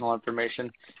provide additional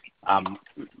information.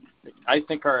 I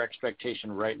think our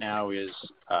expectation right now is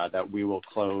that we will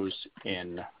close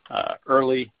in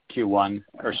early Q2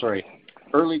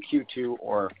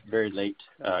 or very late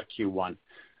Q1.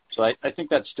 So I think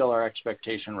that's still our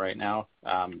expectation right now.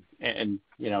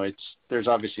 There's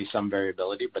obviously some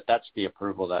variability, but that's the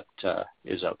approval that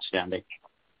is outstanding.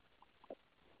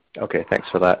 Okay, thanks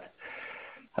for that.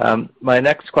 My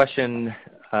next question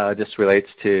just relates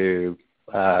to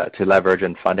leverage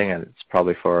and funding, and it's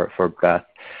probably for Beth.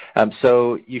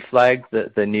 So you flagged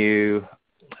the new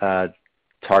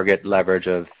target leverage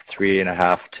of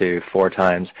 3.5 to 4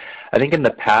 times. I think in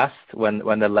the past, when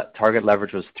the target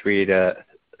leverage was 3 to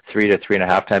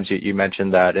 3.5 times, you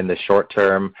mentioned that in the short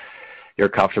term, you're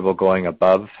comfortable going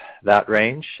above that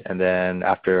range, and then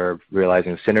after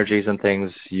realizing synergies and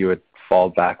things, you would fall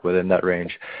back within that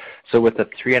range. So with the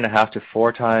 3.5 to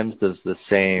 4 times, does the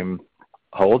same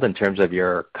hold in terms of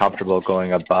you're comfortable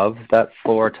going above that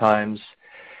 4 times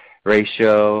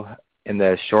ratio in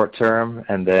the short term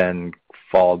and then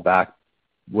fall back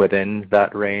within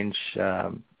that range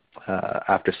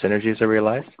after synergies are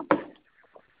realized?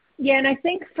 Yeah, and I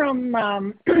think from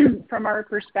our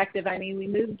perspective, we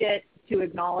moved it to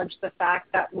acknowledge the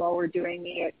fact that while we're doing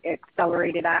the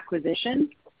accelerated acquisition,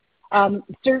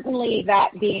 certainly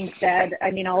that being said,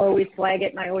 I'll always flag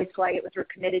it, and I always flag it with we're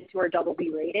committed to our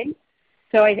BB rating.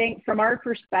 So I think from our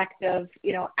perspective,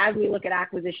 as we look at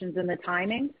acquisitions and the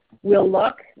timing, we'll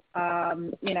look,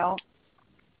 we know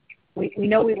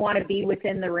we want to be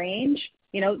within the range.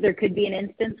 There could be an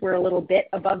instance we're a little bit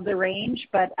above the range,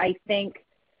 but I think,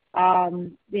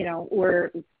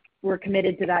 we're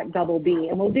committed to that BB,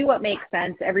 and we'll do what makes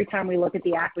sense every time we look at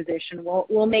the acquisition.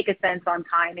 We'll make a sense on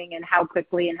timing and how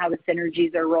quickly and how the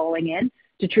synergies are rolling in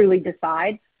to truly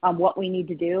decide what we need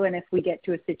to do, and if we get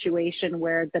to a situation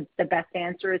where the best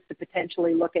answer is to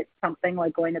potentially look at something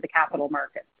like going to the capital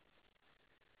markets.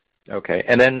 Okay,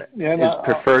 and then is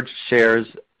preferred shares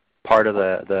part of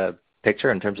the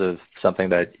picture in terms of something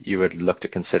that you would look to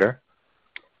consider?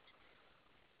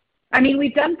 I mean,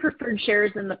 we've done preferred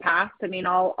shares in the past. I mean,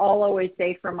 I'll always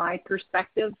say from my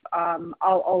perspective, I'll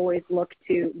always look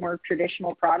to more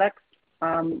traditional products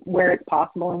where it's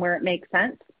possible and where it makes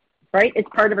sense, right? It's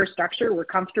part of our structure. We're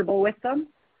comfortable with them.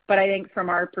 But I think from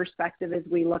our perspective, as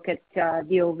we look at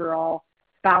the overall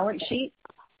balance sheet,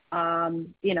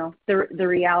 the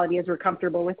reality is we're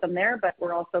comfortable with them there, but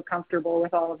we're also comfortable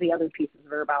with all of the other pieces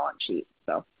of our balance sheet.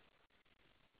 So.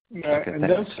 And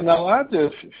then I'll add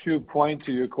a few points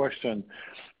to your question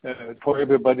for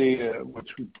everybody, which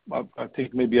I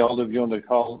think maybe all of you on the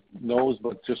call knows,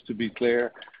 but just to be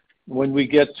clear, when we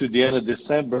get to the end of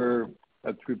December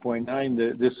at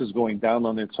 3.9, this is going down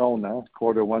on its own now.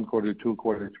 Quarter 1, quarter 2,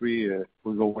 quarter 3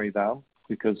 will go way down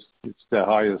because it's the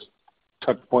highest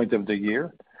touch point of the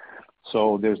year.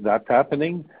 So there's that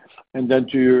happening. And then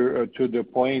to the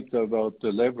point about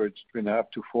the leverage,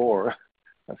 3.5 to 4,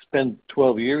 I spent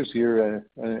 12 years here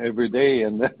every day,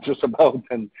 and that's just about.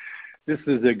 And this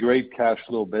is a great cash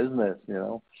flow business,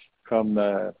 From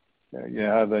you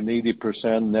have an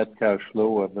 80% net cash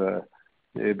flow of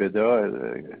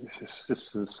EBITDA. This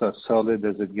is as solid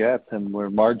as it gets, and our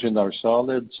margins are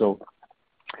solid. So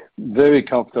very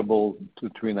comfortable to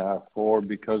 3.5, 4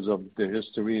 because of the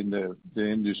history and the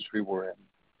industry we're in.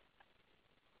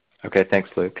 Okay, thanks,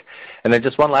 Luc. And then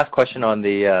just one last question on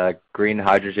the green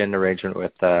hydrogen arrangement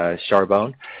with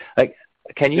Charbone.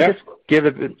 Can you just give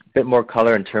a bit more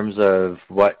color in terms of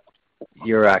what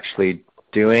you're actually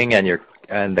doing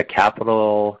and the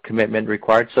capital commitment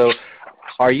required? So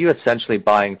are you essentially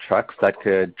buying trucks that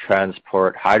could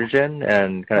transport hydrogen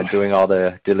and kind of doing all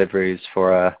the deliveries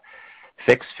for a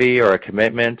fixed fee or a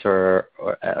commitment, or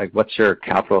like what's your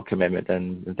capital commitment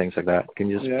and things like that?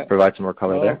 Can you just provide some more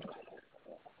color there?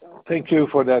 Thank you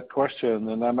for that question,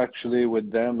 and I'm actually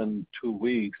with them in 2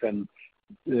 weeks, and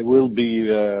it will be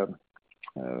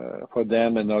for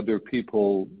them and other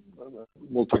people.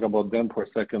 We'll talk about them for a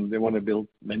second. They want to build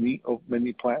many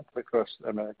plants across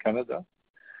Canada,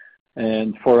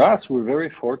 and for us, we're very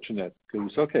fortunate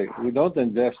because we don't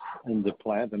invest in the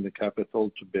plant and the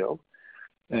capital to build,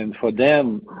 and for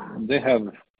them, they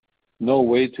have no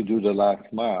way to do the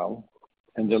last mile,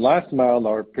 and the last mile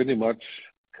are pretty much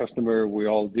customer we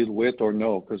all deal with or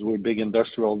know because we're big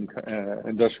industrial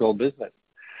business.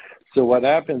 So what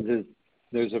happens is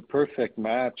there's a perfect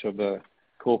match of a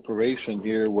cooperation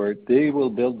here where they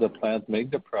will build the plant, make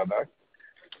the product,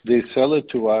 they sell it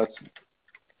to us,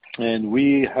 and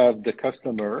we have the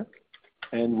customer,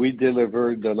 and we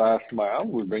deliver the last mile.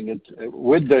 We bring it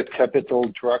with the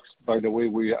capital trucks, by the way,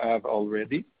 we have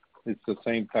already. It's the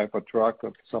same type of truck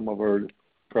of some of our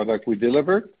product we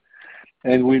deliver.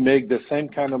 And we make the same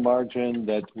kind of margin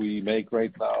that we make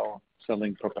right now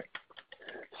selling propane.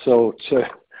 So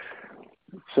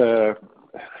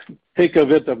think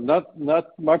of it of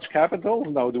not much capital.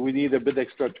 Now, do we need a bit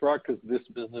extra truck because this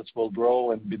business will grow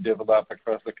and be developed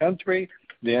across the country?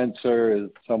 The answer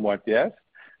is somewhat yes,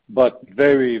 but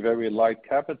very, very light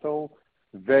capital,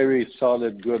 very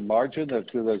solid, good margin as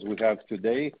good as we have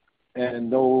today,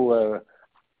 and no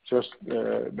just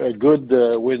a good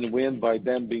win-win by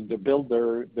them being the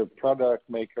builder, the product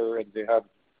maker, and they have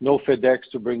no FedEx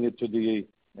to bring it to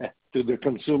the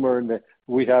consumer, and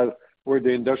we're the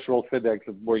industrial FedEx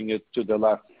of bring it to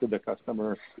the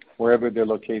customer wherever they're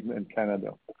located in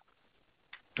Canada.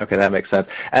 Okay, that makes sense.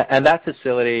 And that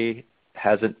facility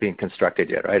hasn't been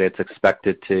constructed yet, right? It's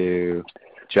expected to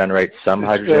generate some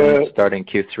hydrogen starting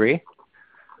Q3?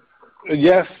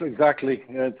 Yes, exactly.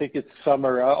 I think it's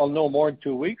summer. I'll know more in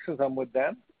 2 weeks as I'm with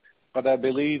them, but I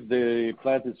believe the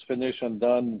plant is finished and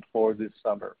done for this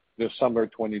summer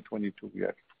 2022,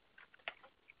 yes.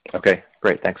 Okay,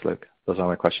 great. Thanks, Luc. Those are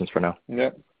my questions for now.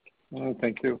 Yeah. Well,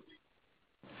 thank you.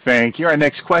 Thank you. Our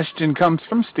next question comes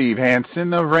from Steve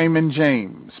Hansen of Raymond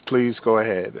James. Please go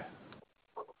ahead.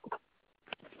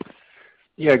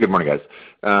 Yeah, good morning, guys.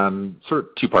 Sort of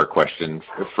two-part question.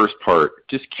 The first part,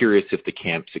 just curious if the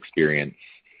Kamps experience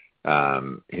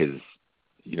has,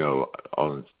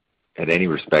 in any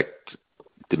respect,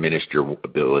 diminished your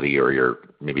ability or your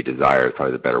maybe desire, is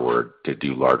probably the better word, to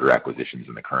do larger acquisitions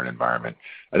in the current environment.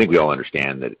 I think we all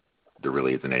understand that there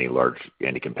really isn't any large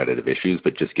anti-competitive issues,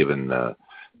 but just given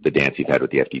the dance you've had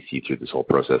with the FTC through this whole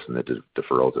process and the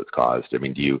deferrals it's caused, I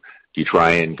mean, do you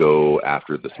try and go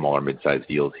after the smaller mid-sized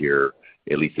deals here,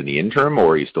 at least in the interim, or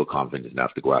are you still confident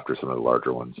enough to go after some of the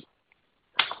larger ones?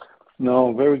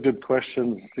 No, very good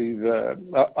question, Steve.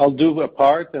 I'll do a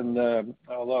part, and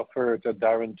I'll offer to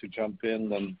Darren to jump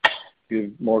in and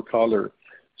give more color.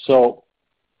 So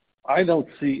I don't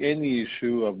see any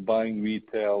issue of buying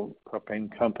retail propane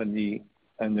company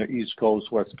in the East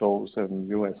Coast, West Coast, and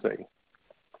USA.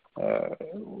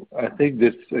 I think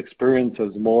this experience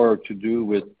has more to do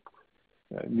with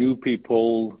new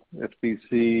people,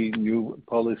 FTC, new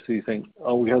policy saying,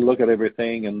 oh, we got to look at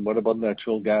everything, and what about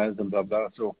natural gas, and blah, blah.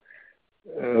 So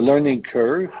learning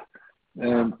curve.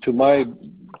 And to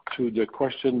the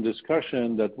question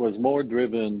discussion that was more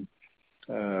driven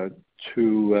to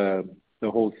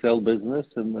the wholesale business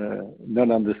and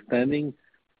not understanding,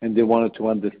 and they wanted to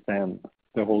understand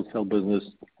the wholesale business.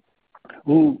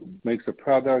 Who makes a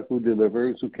product, who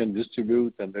delivers, who can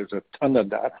distribute, and there's a ton of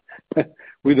that.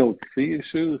 We don't see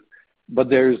issues, but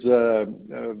there's a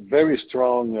very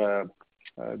strong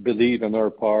belief on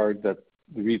our part that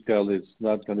the retail is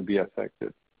not going to be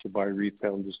affected to buy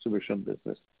retail and distribution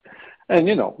business. And,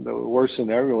 you know, the worst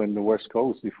scenario in the West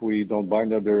Coast, if we don't buy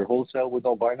another wholesale, we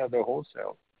don't buy another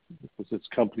wholesale because it's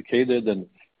complicated, and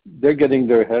they're getting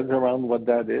their heads around what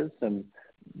that is, and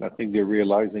I think they're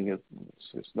realizing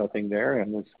it's nothing there,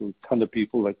 and there's a ton of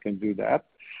people that can do that.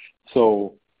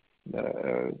 So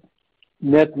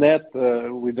net,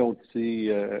 we don't see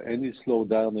any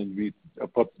slowdown in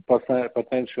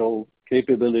potential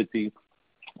capability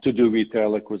to do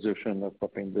retail acquisition of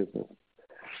propane business.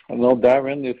 I don't know,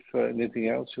 Darren, if anything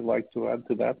else you'd like to add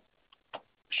to that.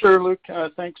 Sure, Luc.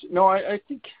 Thanks. No, I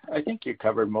think you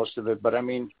covered most of it, but I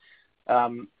mean,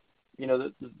 you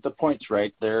know, the point's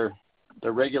right there.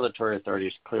 The regulatory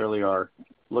authorities clearly are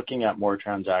looking at more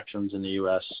transactions in the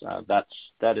U.S.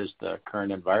 That is the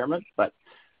current environment, but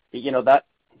you know that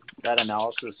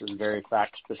analysis is very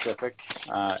fact specific,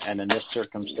 and in this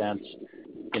circumstance,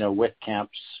 you know, with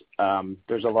camps,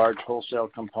 there's a large wholesale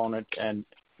component, and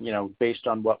you know, based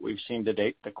on what we've seen to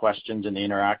date, the questions and the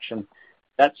interaction,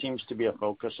 that seems to be a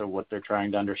focus of what they're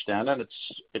trying to understand, and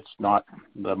it's not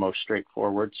the most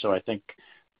straightforward. So I think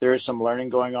there is some learning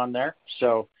going on there.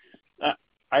 So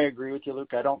I agree with you,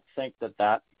 Luc. I don't think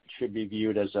that should be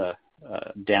viewed as a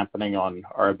dampening on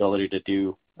our ability to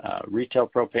do retail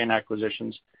propane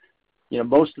acquisitions. You know,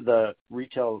 most of the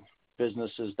retail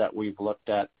businesses that we've looked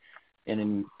at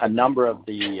in a number of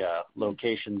the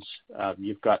locations,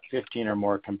 you've got 15 or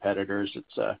more competitors.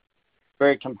 It's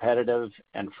very competitive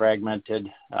and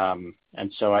fragmented,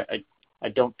 and so I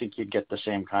don't think you'd get the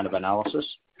same kind of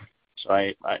analysis. So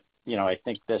I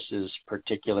think this is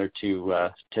particular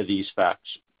to these facts.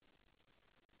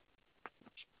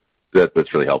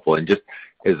 That's really helpful. And just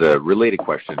as a related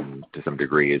question to some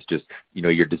degree is just, you know,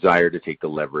 your desire to take the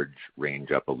leverage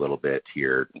range up a little bit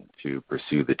here to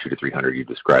pursue the 200 to 300 you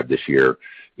described this year.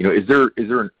 You know, is there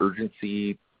an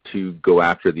urgency to go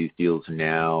after these deals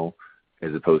now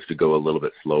as opposed to go a little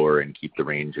bit slower and keep the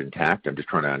range intact? I'm just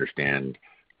trying to understand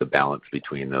the balance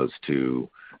between those two,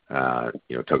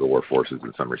 you know, tug-of-war forces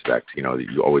in some respect. You know,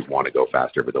 you always want to go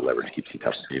faster, but the leverage keeps you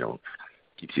tough, you know,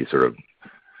 keeps you sort of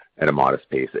at a modest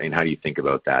pace. And how do you think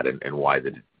about that, and why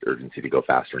the urgency to go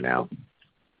faster now?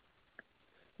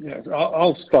 Yeah,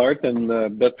 I'll start,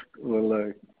 and Beth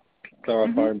will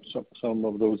clarify some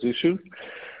of those issues.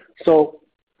 So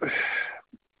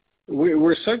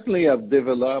we certainly have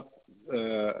developed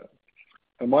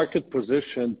a market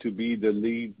position to be the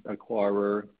lead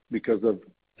acquirer because of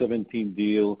 17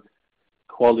 deal,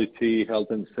 quality,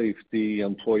 health and safety,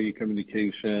 employee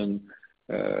communication.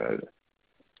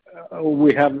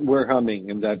 We're humming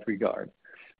in that regard.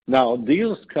 Now,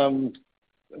 deals come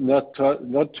not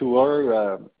to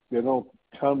our, they don't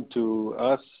come to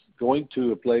us going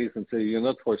to a place and say, you're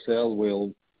not for sale,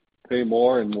 we'll pay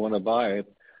more and want to buy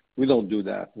it. We don't do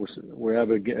that. We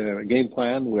have a game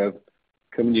plan. We have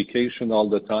communication all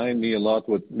the time, me a lot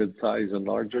with mid-size and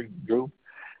larger group.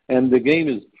 And the game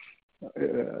is,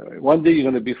 one day you're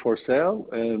going to be for sale,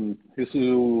 and this is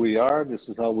who we are, this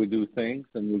is how we do things,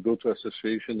 and we go to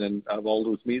association and have all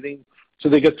those meetings. So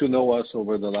they get to know us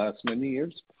over the last many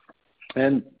years.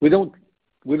 And we don't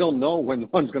know when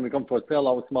one's going to come for sale,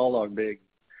 how small or big.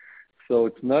 So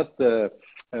it's not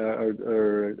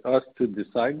us to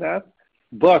decide that.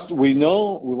 But we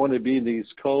know we want to be in the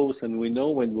East Coast, and we know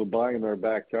when we buy in our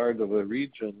backyard of a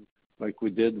region, like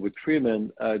we did with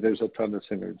Freeman, there's a ton of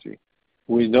synergy.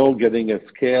 We know getting a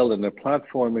scale and a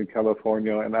platform in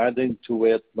California and adding to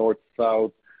it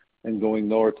north-south and going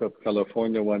north of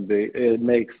California one day, it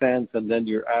makes sense, and then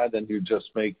you add and you just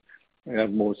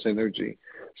have more synergy.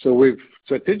 So we've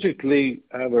strategically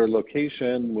have our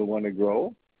location we want to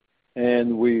grow,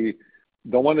 and we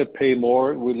don't want to pay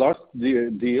more. We lost the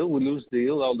deal. We lose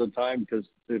deal all the time because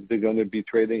if they're going to be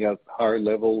trading at higher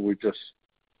level,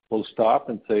 we'll stop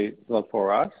and say it's not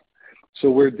for us. So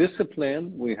we're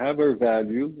disciplined. We have our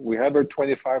value. We have our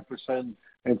 25%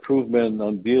 improvement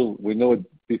on deal. We know it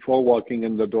before walking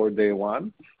in the door day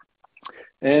one.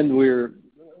 And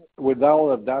with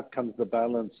all of that comes the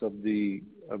balance of the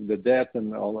debt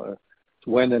and all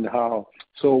when and how.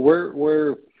 So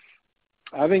we're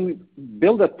having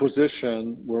built that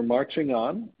position, we're marching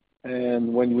on.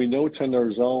 And when we know it's in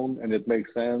our zone and it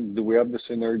makes sense, do we have the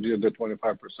synergy of the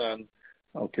 25%?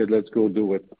 Okay, let's go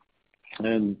do it.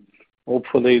 And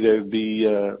hopefully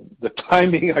the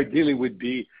timing ideally would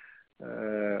be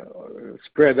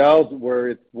spread out where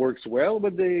it works well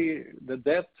with the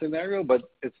debt scenario, but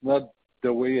it's not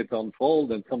the way it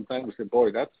unfolds. And sometimes we say,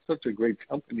 boy, that's such a great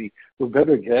company. We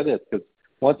better get it because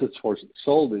once it's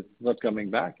sold, it's not coming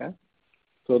back. Huh?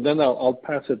 So then I'll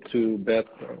pass it to Beth.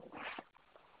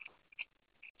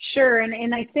 Sure,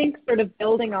 and I think sort of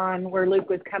building on where Luc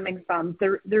was coming from,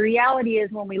 the reality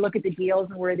is when we look at the deals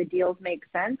and where the deals make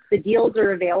sense, the deals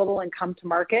are available and come to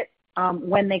market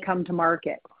when they come to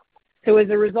market. So as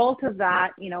a result of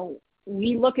that,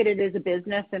 we look at it as a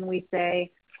business and we say,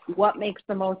 what makes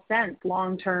the most sense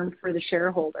long-term for the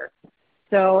shareholder?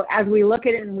 So as we look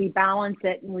at it and we balance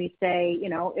it and we say,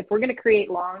 if we're going to create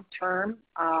long-term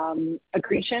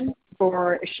accretion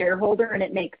for a shareholder and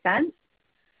it makes sense,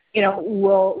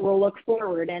 we'll look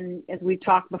forward. And as we've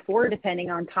talked before, depending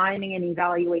on timing and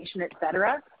evaluation, et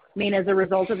cetera, as a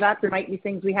result of that, there might be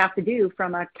things we have to do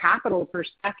from a capital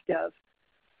perspective.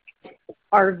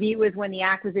 Our view is when the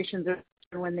acquisitions are,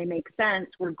 when they make sense,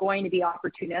 we're going to be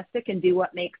opportunistic and do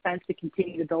what makes sense to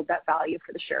continue to build that value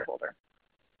for the shareholder.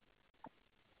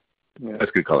 Yeah.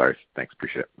 That's good color. Thanks.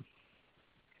 Appreciate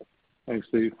it. Thanks,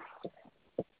 Steve.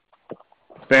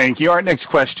 Thank you. Our next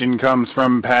question comes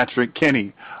from Patrick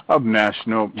Kenny of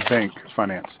National Bank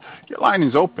Finance. Your line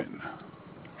is open.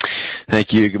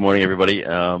 Thank you. Good morning, everybody.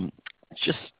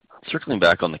 Just circling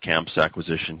back on the Kamps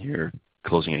acquisition here,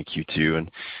 closing in Q2,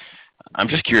 and I'm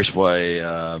just curious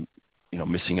why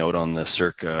missing out on the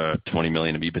circa 20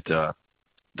 million of EBITDA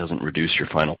doesn't reduce your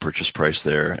final purchase price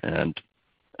there. And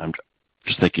I'm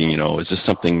just thinking, is this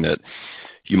something that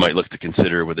you might look to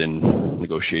consider within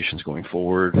negotiations going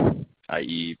forward,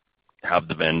 i.e. have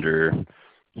the vendor,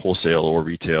 wholesale or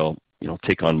retail,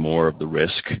 take on more of the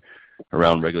risk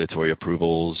around regulatory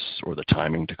approvals or the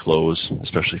timing to close,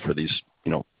 especially for these,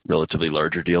 relatively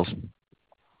larger deals?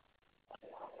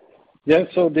 Yeah,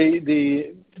 so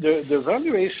the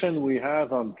valuation we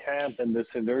have on Kamps and the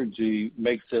synergy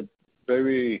makes it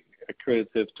very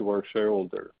accretive to our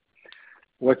shareholder.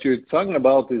 What you're talking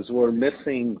about is we're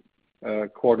missing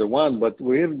quarter one, but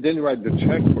we didn't write the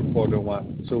check for quarter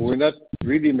one. So we're not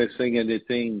really missing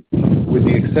anything with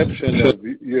the exception of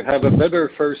you have a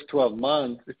better first 12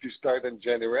 months if you start in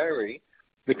January.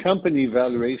 The company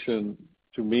valuation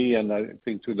to me and I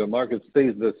think to the market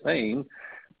stays the same,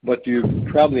 but you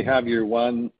probably have year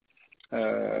one,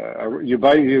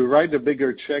 you write a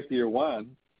bigger check year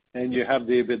one and you have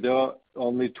the EBITDA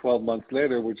only 12 months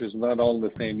later, which is not all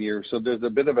the same year. So there's a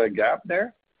bit of a gap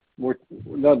there. We're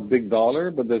not big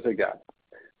dollar, but there's a gap.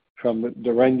 From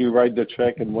the when you write the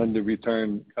check and when the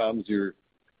return comes, you're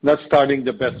not starting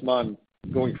the best month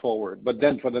going forward. But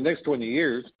then for the next 20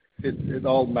 years, it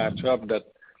all match up that,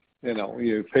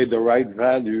 you pay the right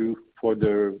value for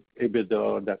the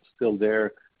EBITDA that's still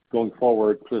there going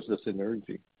forward plus the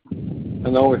synergy. I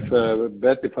don't know if,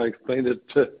 Beth, if I explained it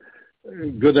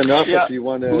good enough, if you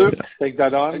want to take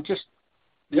that on.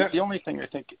 The only thing I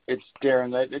think it's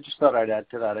Darren, I just thought I'd add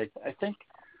to that. I think,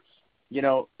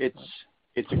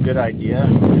 it's a good idea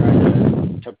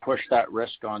trying to push that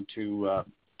risk onto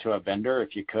to a vendor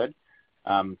if you could.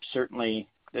 Certainly,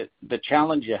 the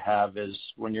challenge you have is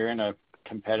when you're in a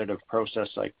competitive process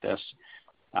like this,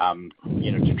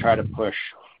 to try to push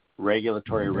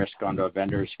regulatory risk onto a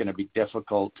vendor is going to be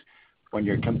difficult when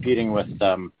you're competing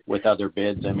with other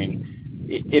bids. I mean,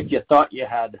 if you thought you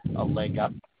had a leg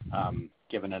up,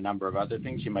 given a number of other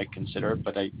things, you might consider it,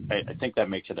 but I think that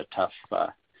makes it a tough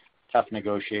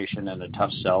negotiation and a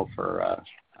tough sell for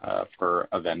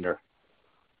a vendor.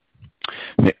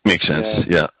 Makes sense.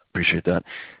 Yeah, appreciate that.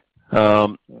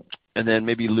 And then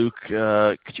maybe Luc,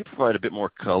 could you provide a bit more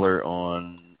color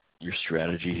on your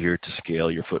strategy here to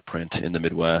scale your footprint in the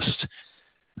Midwest?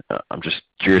 I'm just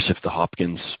curious if the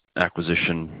Hopkins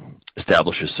acquisition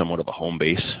establishes somewhat of a home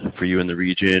base for you in the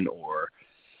region, or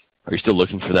are you still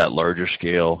looking for that larger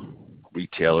scale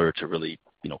retailer to really,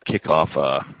 kick off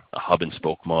a hub and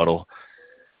spoke model?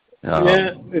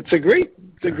 Yeah, it's a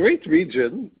great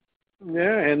region.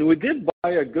 Yeah, and we did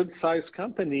buy a good-sized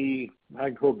company. I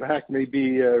go back,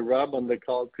 maybe Rob on the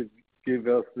call could give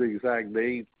us the exact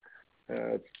date,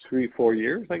 3-4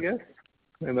 years, I guess,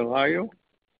 in Ohio.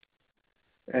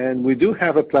 And we do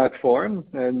have a platform,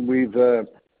 and we've,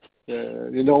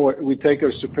 we take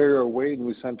our Superior way and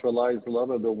we centralize a lot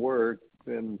of the work,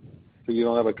 and so you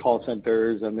don't have a call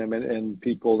centers and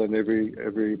people in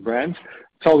every branch.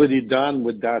 It's already done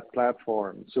with that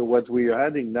platform. So what we are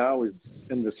adding now is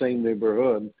in the same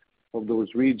neighborhood of those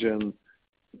regions.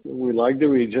 We like the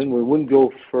region. We wouldn't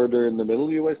go further in the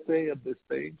middle USA at this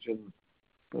stage, and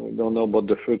we don't know about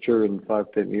the future in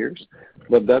 5-10 years.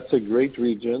 But that's a great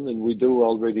region, and we do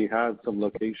already have some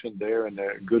location there and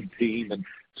a good team and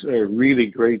a really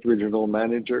great regional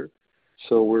manager.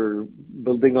 So we're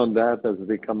building on that as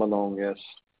they come along, yes.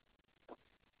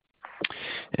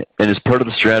 And is part of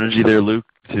the strategy there, Luc,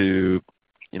 to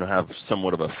have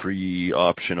somewhat of a free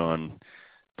option on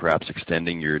perhaps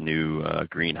extending your new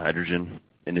green hydrogen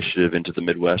initiative into the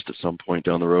Midwest at some point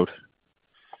down the road?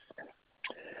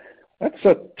 That's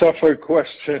a tougher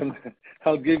question.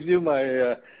 I'll give you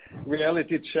my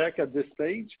reality check at this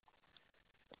stage.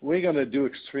 We're going to do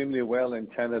extremely well in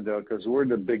Canada because we're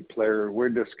the big player, we're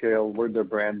the scale, we're the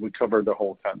brand, we cover the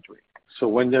whole country. So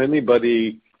when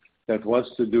anybody that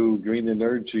wants to do green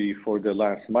energy for the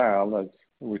last mile, as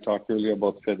we talked earlier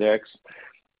about FedEx,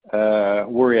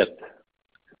 we're it.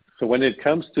 So when it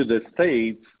comes to the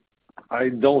States, I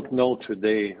don't know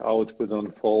today how it would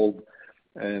unfold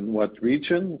and what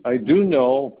region. I do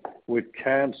know with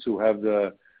camps who have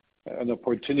an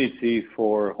opportunity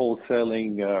for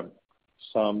wholesaling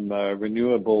some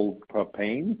renewable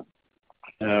propane.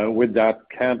 With that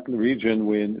camp region,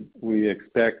 we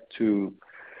expect to,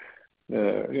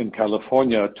 in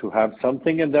California, to have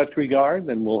something in that regard,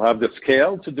 and we'll have the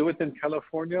scale to do it in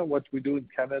California, what we do in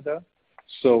Canada.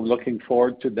 So looking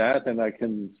forward to that, and I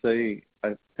can say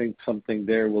I think something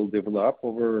there will develop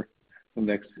over the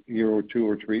next year or 2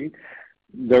 or 3.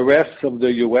 The rest of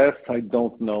the U.S., I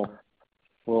don't know.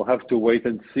 We'll have to wait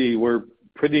and see. We're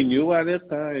pretty new at it.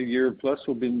 A year plus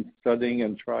we've been studying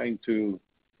and trying to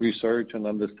research and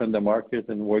understand the market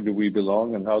and where do we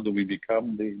belong and how do we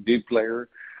become the big player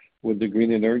with the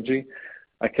green energy.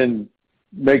 I can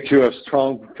make you a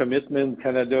strong commitment.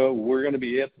 Canada, we're going to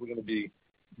be it. We're going to be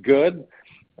good.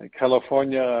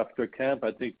 California, after camp,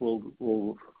 I think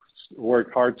we'll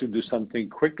work hard to do something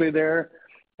quickly there.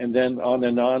 And then on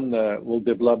and on, we'll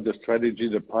develop the strategy,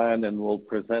 the plan, and we'll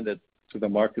present it to the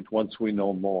market once we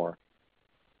know more.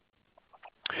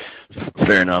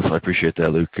 Fair enough. I appreciate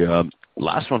that, Luc.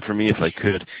 Last one for me, if I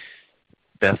could.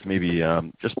 Beth, maybe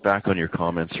just back on your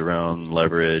comments around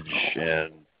leverage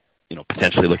and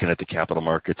potentially looking at the capital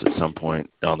markets at some point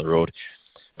down the road.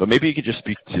 But maybe you could just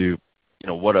speak to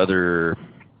what other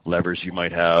levers you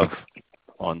might have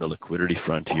on the liquidity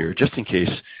front here, just in case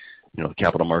the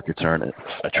capital markets aren't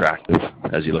attractive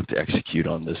as you look to execute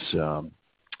on this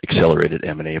accelerated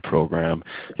M&A program.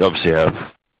 You obviously have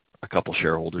a couple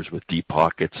shareholders with deep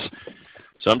pockets.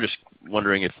 So I'm just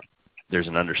wondering if there's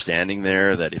an understanding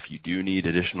there that if you do need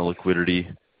additional liquidity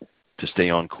to stay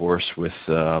on course with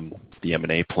the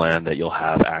M&A plan, that you'll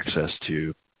have access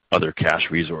to other cash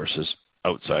resources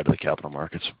outside of the capital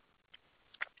markets.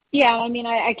 Yeah, I mean,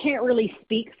 I can't really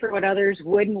speak for what others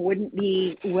would and wouldn't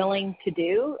be willing to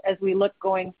do as we look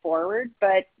going forward,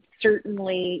 but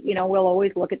certainly, we'll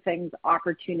always look at things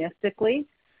opportunistically.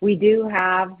 We do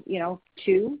have,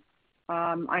 two,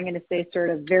 I'm going to say sort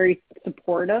of very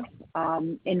supportive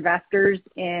investors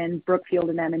in Brookfield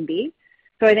and M&B.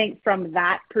 So I think from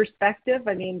that perspective,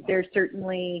 I mean, there's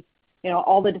certainly,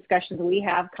 all the discussions we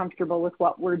have comfortable with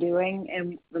what we're doing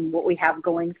and what we have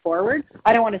going forward.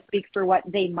 I don't want to speak for what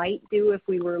they might do if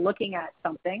we were looking at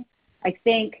something. I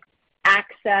think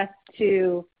access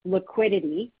to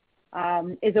liquidity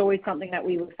is always something that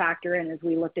we would factor in as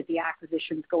we looked at the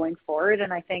acquisitions going forward.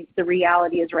 And I think the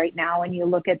reality is right now, when you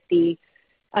look at the,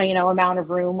 amount of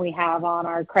room we have on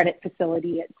our credit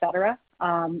facility, et cetera,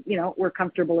 we're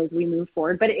comfortable as we move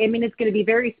forward. But I mean, it's going to be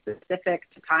very specific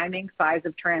to timing, size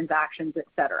of transactions, et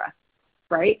cetera,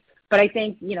 right? But I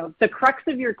think, the crux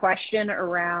of your question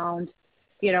around,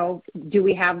 do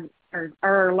we have, are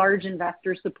our large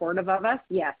investors supportive of us?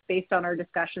 Yes, based on our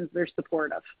discussions, they're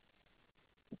supportive.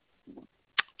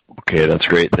 Okay, that's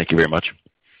great. Thank you very much.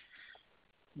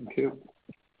 Thank you.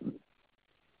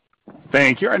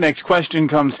 Thank you. Our next question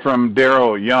comes from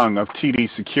Daryl Young of TD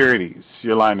Securities.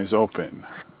 Your line is open.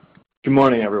 Good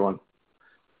morning, everyone.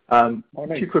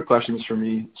 Morning. 2 quick questions for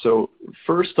me. So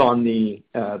first on the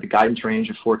guidance range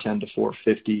of 410 to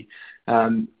 450,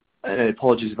 and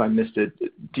apologies if I missed it,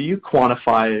 do you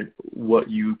quantify what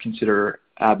you consider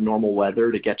abnormal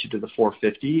weather to get you to the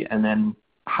 450? And then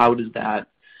how does that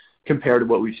compare to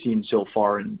what we've seen so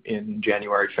far in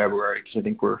January, February? Because I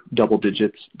think we're double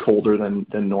digits colder than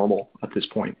normal at this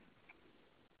point.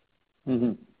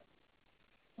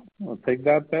 Mm-hmm. I'll take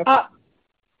that, Beth.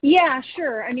 Yeah,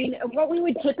 sure. I mean, what we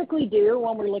would typically do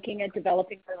when we're looking at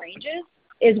developing the ranges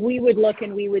is we would look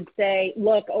and we would say,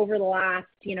 look, over the last,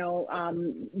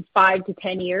 5 to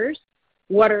 10 years,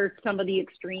 what are some of the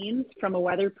extremes from a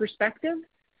weather perspective?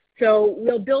 So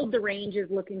we'll build the ranges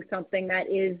looking something that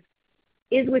is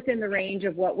within the range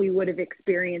of what we would have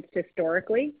experienced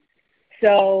historically.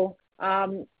 So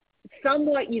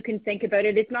somewhat you can think about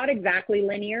it. It's not exactly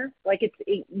linear. Like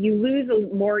you lose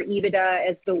more EBITDA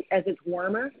as it's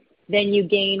warmer than you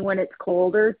gain when it's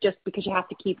colder, just because you have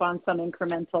to keep on some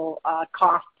incremental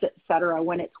costs, et cetera,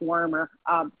 when it's warmer,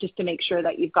 just to make sure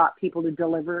that you've got people to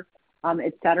deliver,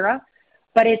 et cetera.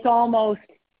 But it's almost,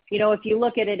 if you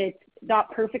look at it, it's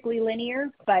not perfectly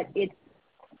linear, but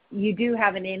you do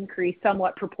have an increase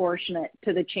somewhat proportionate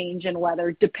to the change in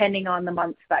weather, depending on the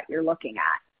months that you're looking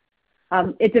at.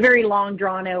 It's a very long,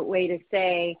 drawn-out way to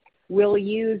say we'll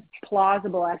use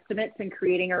plausible estimates in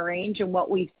creating a range in what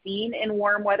we've seen in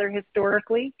warm weather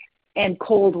historically and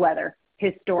cold weather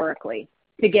historically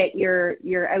to get your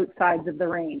outsides of the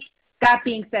range. That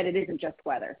being said, it isn't just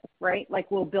weather, right? Like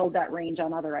we'll build that range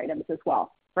on other items as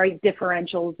well, right?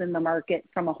 Differentials in the market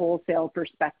from a wholesale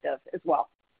perspective as well.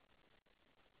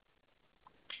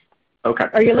 Okay.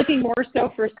 Are you looking more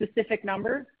so for a specific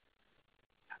number?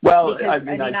 Well, I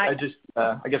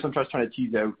guess I'm just trying to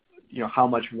tease out, how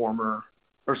much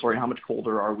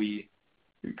colder are we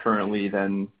currently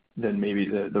than maybe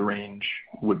the range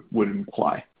would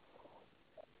imply?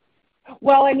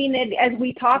 Well, I mean, as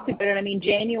we talked about it,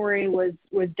 January was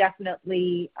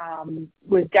definitely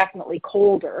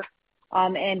colder,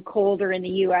 and colder in the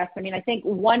U.S. I think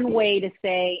one way to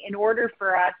say, in order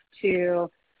for us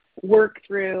to work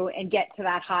through and get to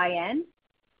that high end,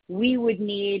 we would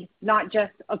need not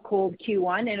just a cold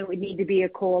Q1, and it would need to be a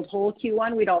cold whole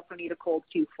Q1. We'd also need a cold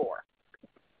Q4.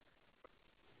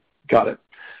 Got it.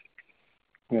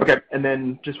 Okay, and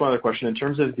then just one other question. In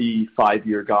terms of the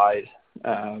 5-year guide,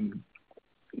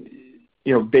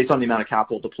 based on the amount of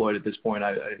capital deployed at this point,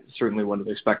 I certainly wouldn't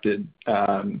have expected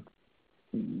the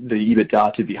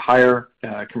EBITDA to be higher.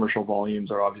 Commercial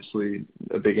volumes are obviously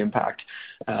a big impact.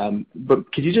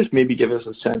 But could you just maybe give us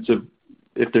a sense of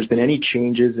if there's been any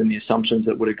changes in the assumptions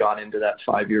that would have gone into that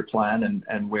 5-year plan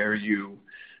and where you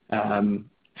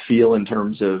feel in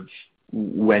terms of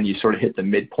when you sort of hit the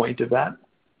midpoint of that?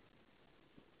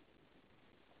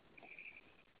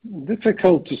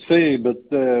 Difficult to say, but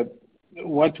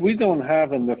what we don't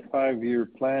have in the 5-year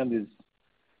plan is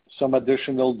some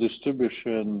additional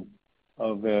distribution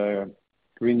of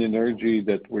green energy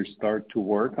that we start to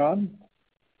work on.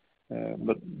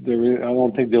 But I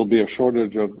don't think there'll be a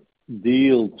shortage of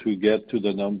deal to get to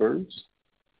the numbers.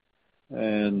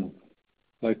 And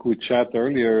like we chat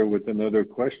earlier with another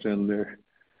question,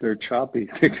 they're choppy.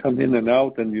 They come in and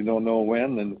out, and you don't know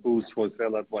when and who's for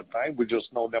sale at what time. We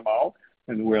just know them all,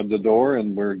 and we're at the door,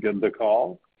 and we're getting the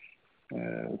call.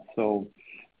 So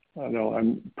I know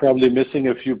I'm probably missing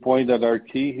a few points that are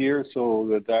key here, so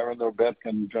that Darren or Beth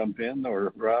can jump in,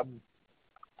 or Rob.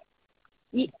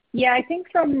 Yeah, I think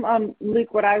from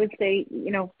Luke, what I would say,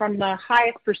 from the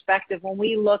highest perspective, when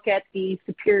we look at the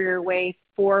Superior Way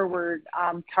Forward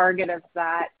target of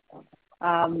that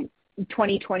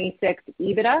 2026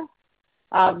 EBITDA,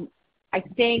 I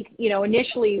think,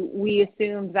 initially we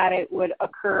assumed that it would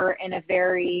occur in a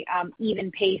very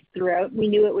even pace throughout. We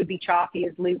knew it would be choppy,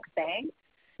 as Luke's saying.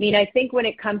 I think when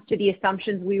it comes to the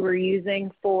assumptions we were using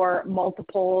for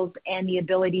multiples and the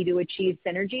ability to achieve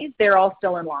synergies, they're all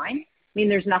still in line.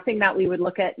 There's nothing that we would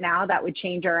look at now that would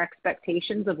change our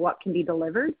expectations of what can be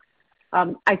delivered.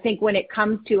 I think when it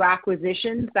comes to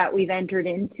acquisitions that we've entered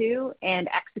into and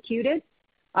executed,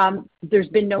 there's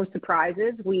been no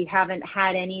surprises. We haven't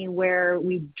had any where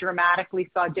we dramatically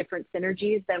saw different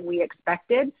synergies than we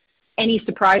expected. Any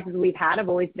surprises we've had have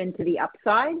always been to the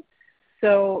upside.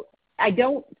 So I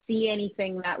don't see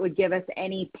anything that would give us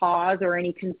any pause or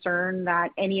any concern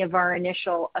that any of our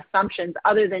initial assumptions,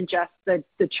 other than just the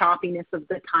choppiness of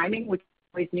the timing, which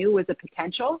we always knew was a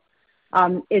potential,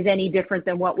 is any different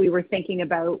than what we were thinking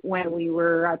about when we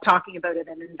were talking about it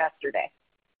in Investor Day.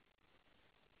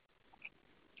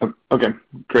 Okay,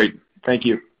 great. Thank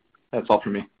you. That's all for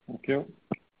me. Thank you.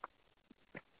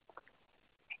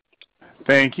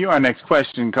 Thank you. Our next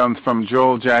question comes from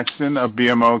Joel Jackson of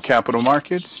BMO Capital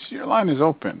Markets. Your line is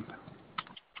open.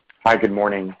 Hi, good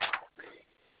morning.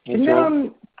 Can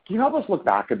you help us look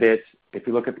back a bit? If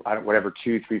you look at whatever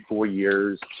 2, 3, 4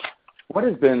 years, what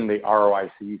has been the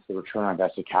ROIC, so return on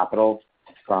invested capital,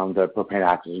 from the propane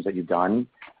acquisitions that you've done?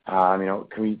 So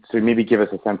maybe give us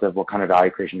a sense of what kind of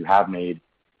value creation you have made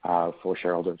for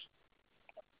shareholders.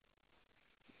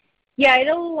 Yeah,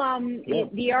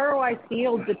 the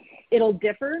ROIC it'll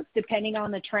differ depending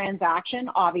on the transaction,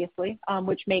 obviously,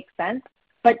 which makes sense.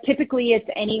 But typically, it's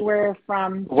anywhere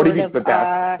from. But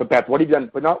Beth, what have you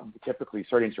done? But not typically.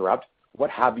 Sorry to interrupt.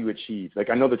 What have you achieved? Like,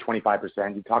 I know the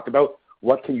 25% you talked about.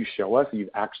 What can you show us that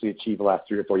you've actually achieved the last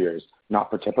 3 or 4 years?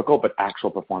 Not for typical, but actual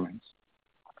performance.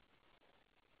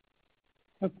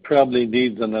 It probably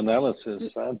needs an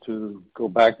analysis to go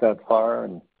back that far.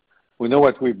 And we know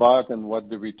what we bought and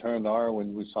what the return are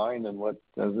when we sign and what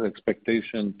the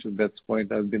expectation to that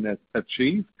point has been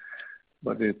achieved.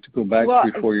 But to go back 3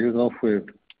 or 4 years,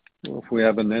 if we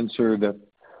have an answer that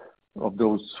of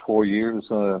those 4 years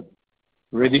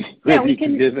ready to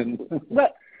give in.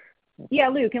 Yeah,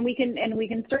 Luke, and we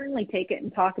can certainly take it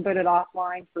and talk about it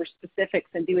offline for specifics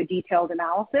and do a detailed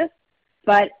analysis.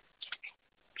 But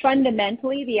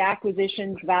fundamentally, the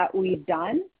acquisitions that we've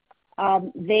done,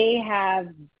 they have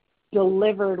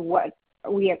delivered what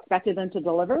we expected them to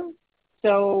deliver.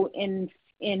 So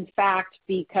in fact,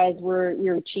 because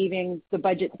we're achieving the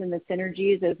budgets and the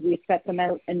synergies as we set them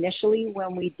out initially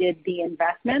when we did the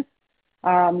investment,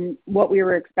 what we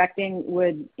were expecting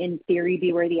would, in theory,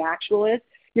 be where the actual is.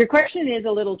 Your question is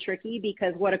a little tricky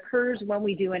because what occurs when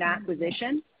we do an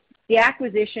acquisition, the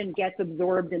acquisition gets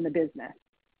absorbed in the business,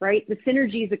 right? The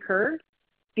synergies occur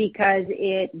because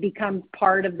it becomes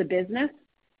part of the business.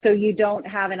 So you don't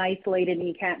have an isolated, and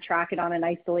you can't track it on an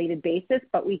isolated basis,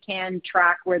 but we can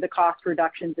track where the cost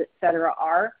reductions, et cetera,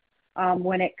 are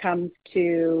when it comes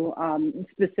to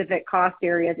specific cost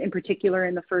areas, in particular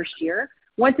in the first year.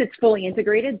 Once it's fully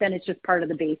integrated, then it's just part of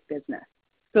the base business.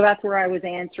 So that's where I was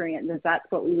answering it, and that's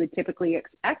what we would typically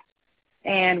expect.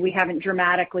 And we haven't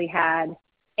dramatically had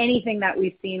anything that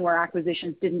we've seen where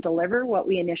acquisitions didn't deliver what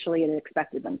we initially had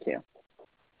expected them to.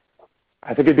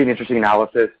 I think it'd be an interesting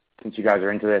analysis, since you guys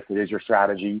are into this. It is your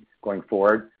strategy going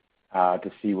forward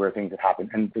to see where things have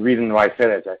happened. And the reason why I say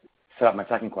that is I set up my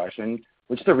second question,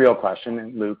 which is a real question.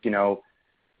 And Luke,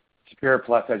 Superior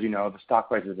Plus, as you know, the stock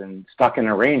price has been stuck in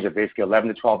a range of basically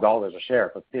 $11 to $12 a share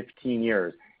for 15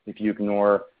 years. If you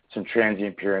ignore some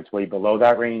transient periods way below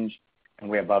that range and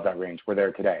way above that range, we're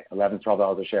there today, $11 to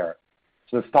 $12 a share.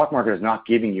 So the stock market is not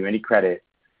giving you any credit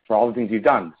for all the things you've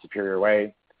done. Superior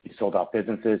Way, you sold off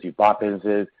businesses, you bought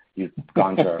businesses, you've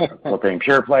gone to propane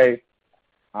pure play.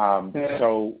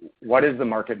 So what is the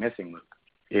market missing, Luke,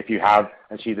 if you have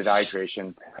achieved the value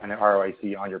creation and an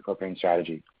ROIC on your propane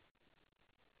strategy?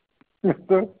 That's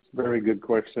a very good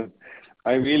question.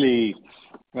 I've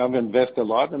invested a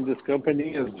lot in this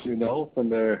company, as you know,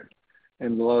 and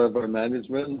a lot of our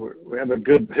management. We have a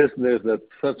good business that's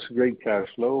such great cash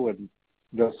flow and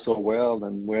does so well,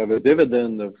 and we have a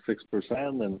dividend of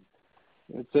 6%, and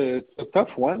it's a tough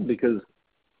one because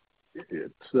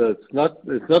it's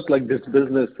not like this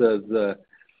business as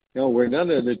we're not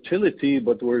an utility,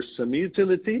 but we're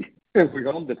semi-utility. We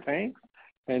own the tanks,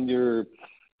 and your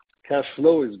cash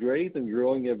flow is great and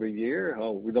growing every year.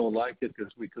 We don't like it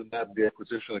because we could have the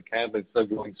acquisition of Canada instead of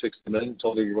growing 60 million, it's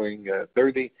only growing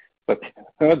 30. But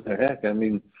what the heck? I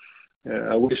mean,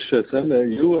 I wish some of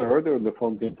you heard on the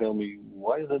phone can tell me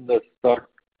why isn't the stock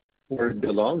where it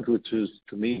belongs, which is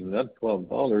to me not $12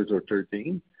 or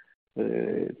 13.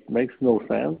 It makes no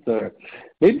sense.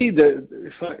 Maybe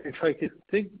if I could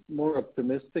think more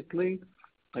optimistically,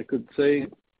 I could say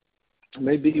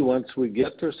maybe once we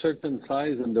get to a certain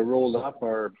size and the roll up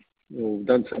are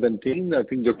done 17, I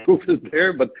think the proof is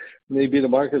there. But maybe the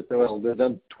market say, well, they're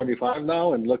done 25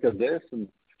 now, and look at this, and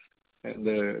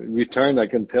the return I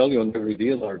can tell you on every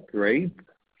deal are great.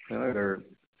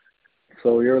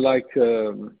 So you're like,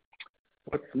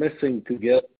 what's missing to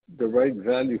get the right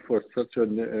value for such a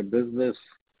business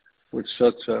with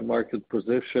such a market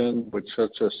position, with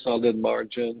such a solid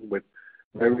margin, with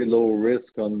very low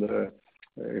risk on the,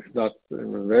 if not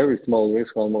very small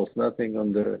risk, almost nothing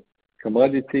on the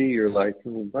commodity? You're like,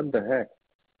 what the heck?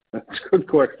 That's a good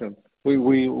question.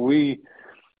 We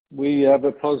have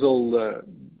a puzzle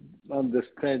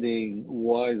understanding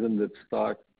why isn't the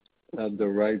stock at the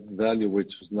right value,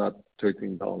 which is not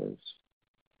 $13.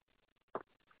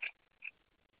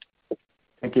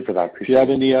 Thank you for that. Do you have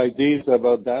any ideas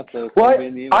about that? Well,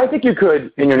 I think you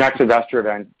could, in your next investor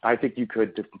event, I think you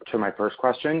could, to my first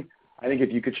question, I think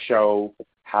if you could show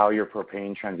how your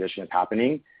propane transition is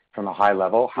happening from a high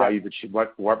level, how you've achieved,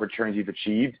 what returns you've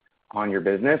achieved on your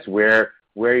business, where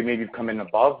maybe you've come in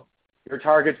above your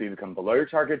targets, maybe you've come below your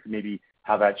targets, maybe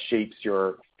how that shapes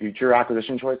your future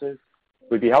acquisition choices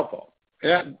would be helpful.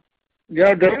 Yeah.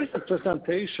 Yeah, there is a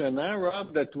presentation,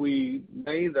 Rob, that we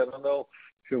made. I don't know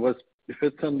if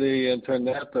it's on the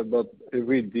internet about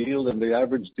every deal and the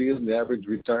average deal and the average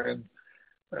return.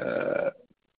 I'll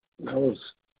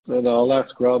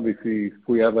ask Rob if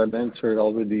we have an answer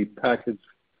already packaged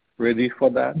ready for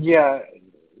that. Yeah,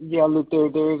 look, there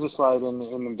is a slide in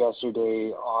Investor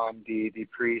Day on the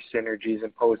pre-synergies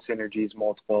and post-synergies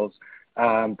multiples,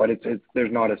 but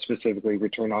there's not a specifically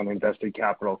return on invested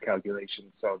capital calculation,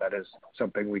 so that is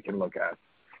something we can look at.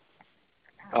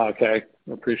 Okay,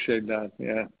 appreciate that.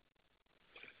 Yeah.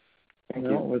 Thank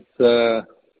you. It's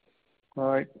all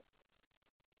right.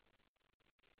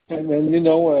 And then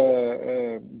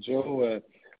Joe,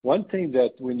 one thing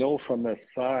that we know from the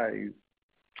size.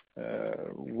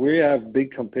 We have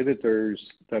big competitors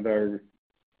that are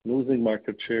losing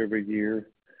market share every year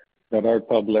that are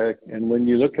public. And when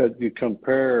you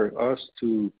compare us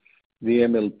to the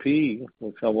MLP,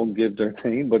 which I won't give their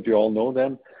name, but you all know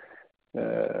them,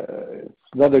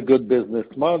 it's not a good business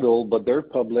model, but they're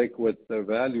public with the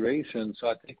valuation. So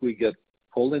I think we get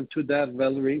pulled into that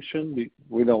valuation.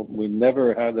 We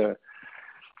never had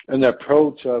an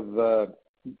approach of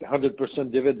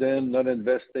 100% dividend, not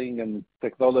investing in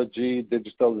technology,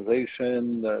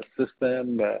 digitalization,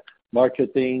 system,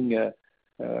 marketing.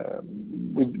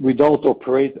 We don't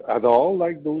operate at all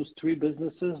like those three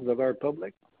businesses that are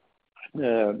public,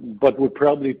 but we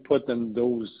probably put in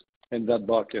that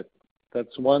bucket.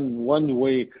 That's one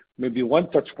way, maybe one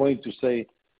touch point to say,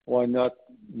 why not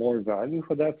more value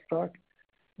for that stock?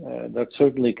 That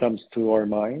certainly comes to our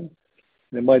mind.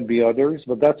 There might be others,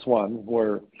 but that's one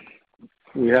where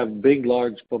we have big,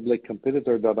 large public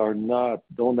competitors that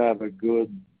don't have a good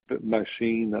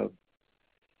machine of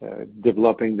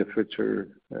developing the future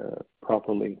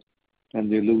properly, and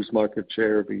they lose market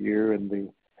share every year, and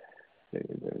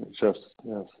it's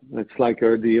like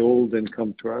the old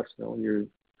income trust.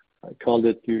 I call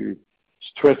it, you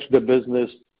stretch the business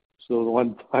so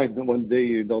one day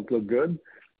you don't look good.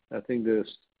 I think the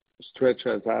stretch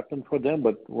has happened for them,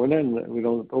 but we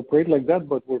don't operate like that,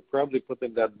 but we're probably put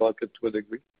in that bucket to a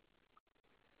degree.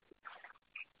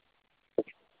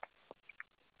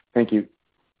 Thank you.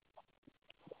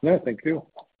 Yeah, thank you.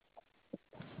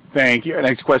 Thank you. Our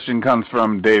next question comes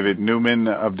from David Newman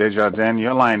of Desjardins.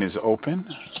 Your line is open.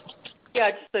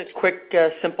 Yeah, just a quick,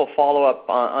 simple follow-up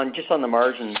on the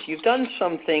margins. You've done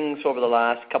some things over the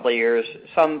last couple of years,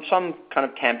 some kind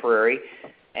of temporary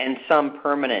and some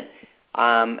permanent.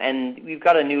 And we've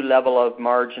got a new level of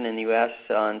margin in the U.S.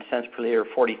 on cents per liter,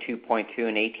 42.2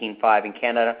 and 18.5 in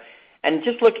Canada. And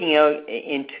just looking out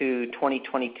into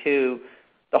 2022,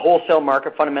 the wholesale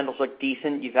market fundamentals look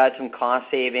decent. You've had some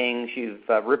cost savings. You've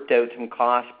ripped out some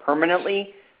costs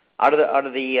permanently out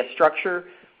of the structure,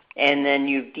 and then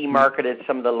you've demarketed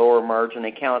some of the lower margin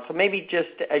accounts. So maybe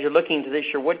just as you're looking to this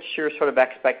year, what's your sort of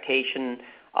expectation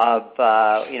of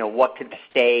what could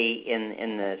stay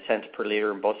in the cents per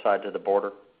liter on both sides of the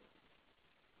border?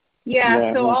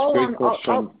 Yeah, so I'll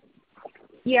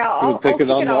take it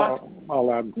on.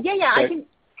 I'll add. Yeah,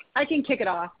 I can kick it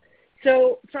off.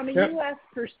 So from a U.S.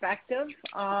 perspective,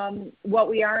 what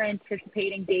we are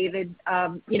anticipating, David,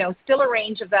 still a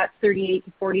range of that 38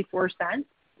 to 44 cents.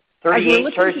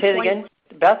 38. Sorry, say it again,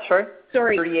 Beth. Sorry.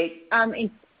 38.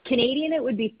 In Canadian, it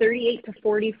would be 38 to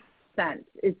 40 cents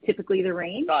is typically the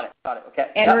range. Got it. Okay.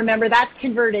 And remember, that's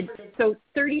converted. So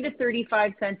 30 to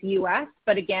 35 cents U.S.,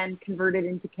 but again, converted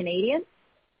into Canadian.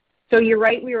 So you're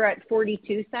right, we were at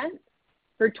 42 cents.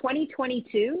 For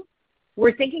 2022,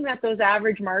 we're thinking that those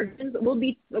average margins will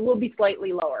be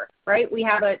slightly lower, right? We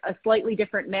have a slightly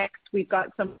different mix. We've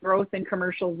got some growth in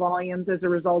commercial volumes as a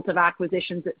result of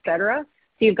acquisitions, et cetera.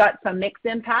 So you've got some mix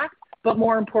impact, but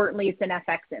more importantly, it's an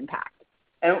FX impact.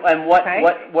 And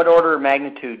what order of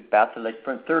magnitude, Beth? Like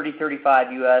from 30,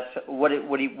 35 U.S., what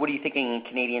are you thinking in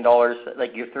Canadian dollars?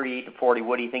 Like you're 38 to 40.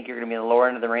 What do you think you're going to be in the lower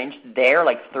end of the range? There,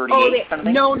 like 38 kind of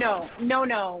thing? No.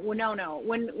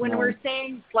 When we're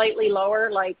saying slightly lower,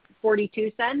 like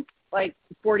 42 cents, like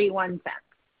 41 cents.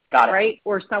 Got it. Right,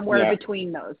 or somewhere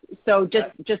between those. So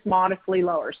just modestly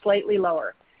lower, slightly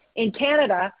lower. In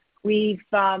Canada, we're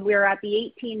at the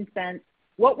 18 cents.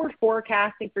 What we're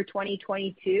forecasting for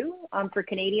 2022 for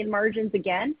Canadian margins,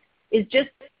 again, is just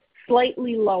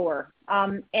slightly lower.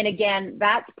 And again,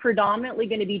 that's predominantly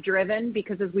going to be driven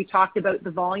because as we talked about the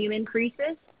volume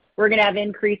increases, we're going to have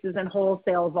increases in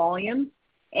wholesale volumes,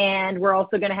 and we're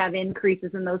also going to have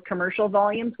increases in those commercial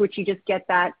volumes, which you just get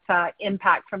that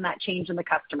impact from that change in the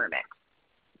customer mix.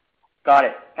 Got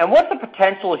it. And what's the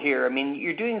potential here? I mean,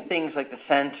 you're doing things like the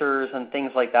sensors and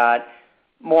things like that,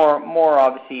 more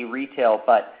obviously retail,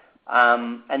 but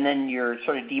and then you're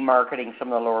sort of demarketing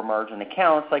some of the lower margin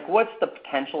accounts. Like, what's the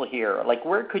potential here? Like,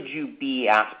 where could you be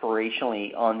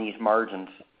aspirationally on these margins?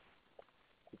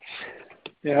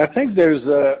 Yeah, I think there's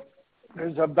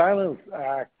a balance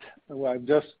act. Well, I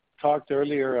just talked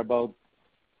earlier about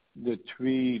the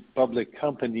three public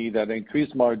companies that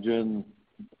increase margin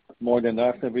more than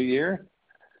us every year.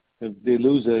 If they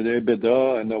lose an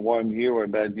EBITDA in a 1 year or a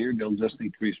bad year, they'll just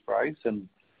increase price and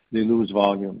they lose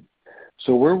volume.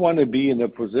 So we want to be in a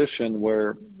position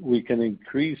where we can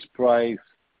increase price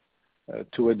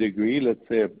to a degree, let's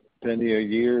say a penny a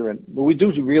year. And we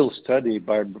do real study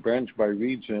by branch, by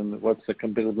region, what's the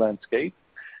competitive landscape.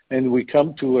 And we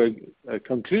come to a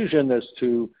conclusion as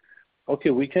to, okay,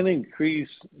 we can increase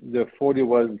the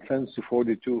 41 cents to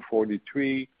 42,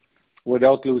 43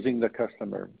 without losing the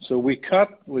customer. So we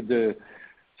cut with the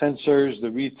sensors,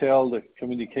 the retail, the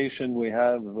communication we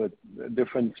have with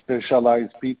different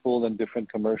specialized people and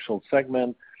different commercial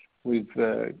segments. We've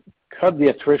cut the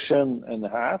attrition in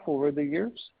half over the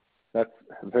years. That's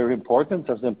very important,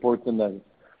 as important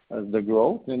as the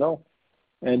growth, you know.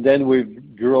 And then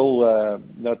we've grown,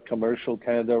 not commercial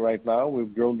Canada right now,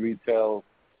 we've grown retail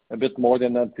a bit more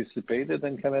than anticipated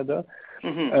in Canada.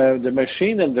 Mm-hmm. The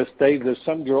machine in the States, there's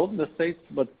some growth in the States,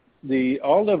 but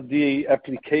all of the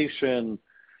application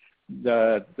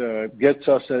that gets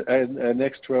us an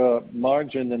extra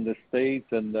margin in the States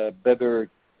and better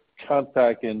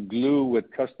contact and glue with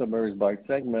customers by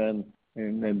segment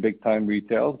in big-time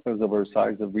retail because of our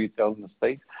size of retail in the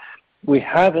States. We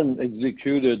haven't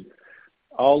executed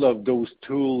all of those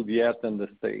tools yet in the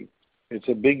States. It's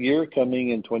a big year coming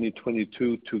in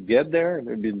 2022 to get there.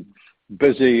 They've been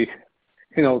busy,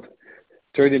 you know,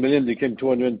 30 million became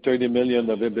 230 million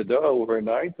of EBITDA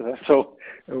overnight. So,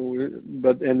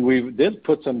 we did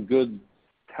put some good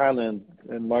talent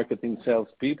and marketing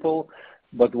salespeople,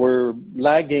 but we're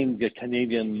lagging the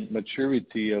Canadian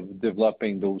maturity of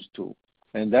developing those tools,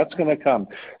 and that's going to come.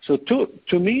 So,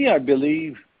 to me, I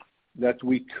believe that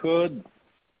we could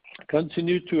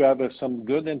continue to have some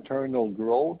good internal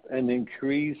growth and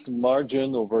increase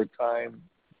margin over time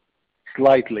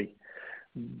slightly.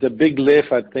 The big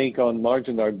lift, I think, on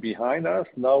margin are behind us.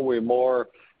 Now we're more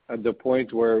at the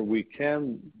point where we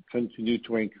can continue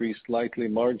to increase slightly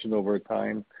margin over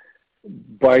time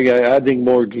by adding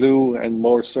more glue and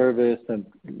more service and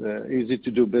easy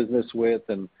to do business with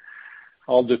and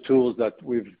all the tools that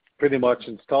we've pretty much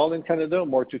installed in Canada,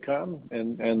 more to come,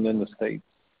 and in the States.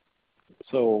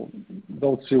 So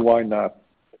don't see why not.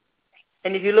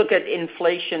 And if you look at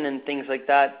inflation and things like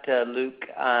that, Luc,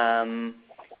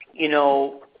 you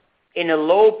know, in a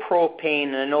low propane,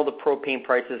 and I know the propane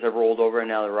prices have rolled over and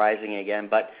now they're rising again,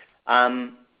 but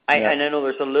and I know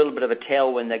there's a little bit of a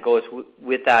tailwind that goes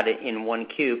with that in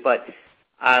 1Q, but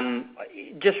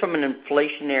just from an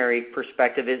inflationary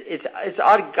perspective, it's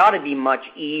got to be much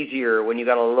easier when you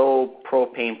got a low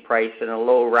propane price and a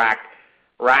low rack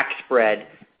spread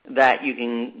that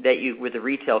you with the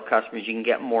retail customers you can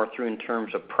get more through in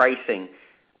terms of pricing.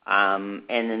 And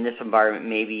in this environment,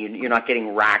 maybe you're not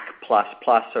getting rack plus,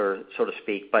 or so to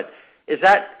speak. But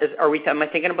am I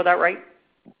thinking about that right?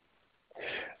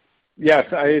 Yes,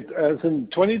 as in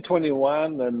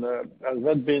 2021, and has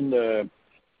not been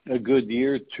a good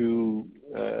year to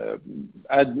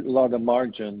add a lot of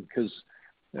margin because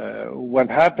what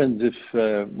happens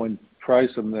if when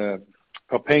price of the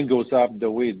propane goes up the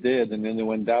way it did and then it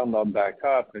went down, not back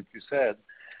up, like you said,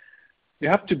 you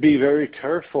have to be very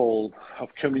careful of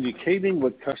communicating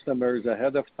with customers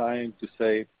ahead of time to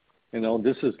say, you know,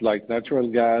 this is like natural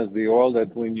gas, the oil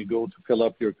that when you go to fill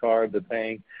up your car, the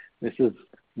tank,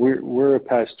 we're a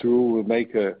pass-through, we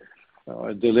make a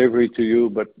delivery to you,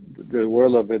 but the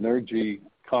world of energy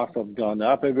costs have gone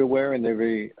up everywhere in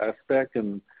every aspect,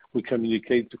 and we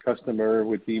communicate to customer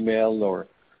with email or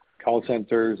call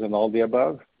centers and all the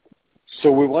above.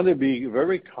 So we want to be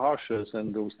very cautious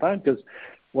in those times because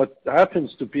what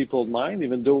happens to people's mind,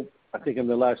 even though I think in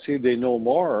the last year they know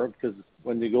more because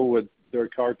when they go with their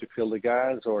car to fill the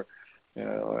gas or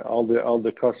all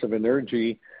the cost of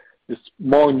energy is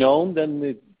more known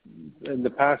than in the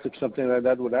past. If something like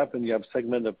that would happen, you have a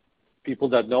segment of people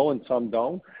that know and some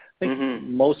don't. I think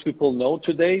most people know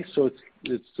today, so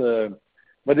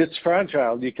but it's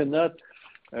fragile. You cannot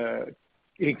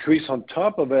increase on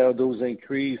top of those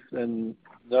increase and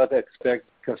not expect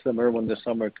customer when the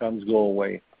summer comes go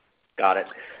away. Got it.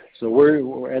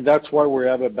 So and that's why we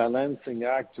have a balancing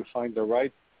act to find the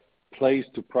right place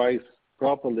to price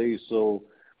properly. So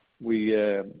we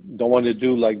don't want to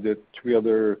do like the three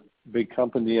other big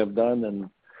company have done and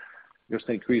just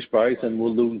increase price and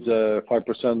we'll lose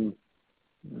 5%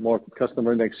 more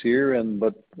customer next year,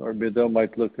 but our EBITDA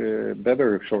might look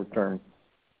better short term.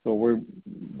 So we're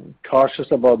cautious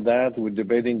about that. We're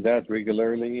debating that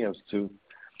regularly as to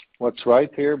what's right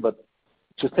here. But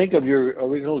to think of your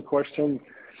original question,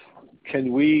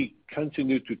 can we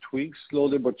continue to tweak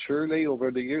slowly but surely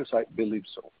over the years? I believe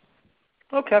so.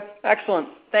 Okay, excellent.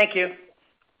 Thank you.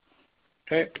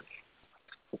 Okay.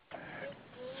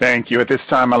 Thank you. At this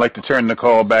time, I'd like to turn the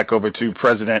call back over to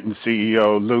President and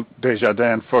CEO Luc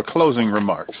Desjardins for closing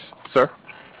remarks. Sir?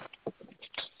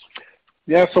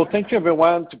 Yeah, so thank you,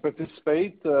 everyone, to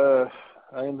participate. I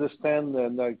understand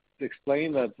and I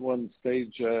explained at one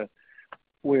stage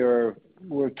we're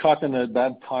caught in a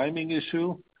bad timing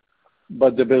issue,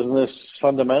 but the business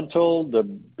fundamental, the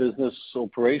business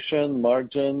operation,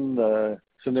 margin,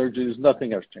 synergies,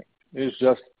 nothing has changed. It's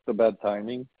just the bad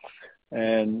timing.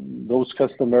 And those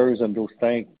customers and those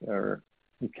tanks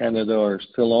in Canada are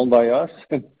still owned by us,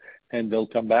 and they'll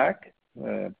come back.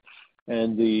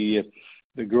 And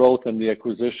the growth and the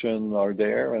acquisition are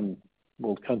there, and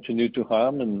will continue to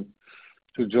hum. And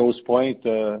to Joe's point,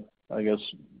 I guess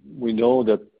we know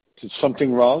that there's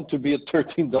something wrong to be at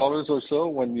 $13 or so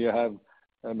when you have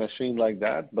a machine like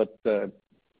that. But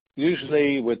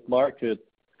usually with market,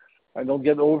 I don't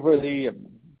get overly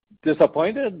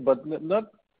disappointed, but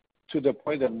not to the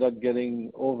point of not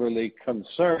getting overly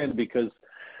concerned, because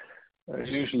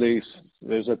usually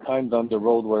there's a time down the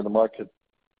road where the market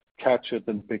catch it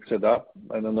and picks it up.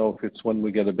 I don't know if it's when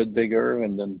we get a bit bigger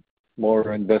and then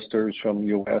more investors from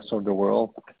U.S. or the world.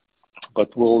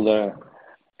 But we'll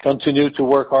continue to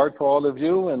work hard for all of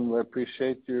you, and we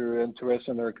appreciate your interest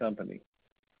in our company.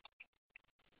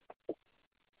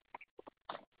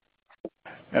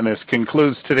 And this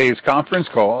concludes today's conference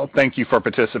call. Thank you for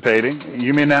participating.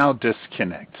 You may now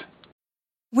disconnect.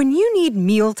 When you need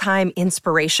mealtime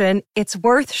inspiration, it's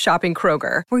worth shopping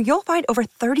Kroger, where you'll find over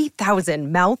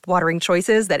 30,000 mouth-watering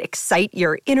choices that excite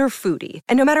your inner foodie.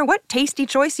 And no matter what tasty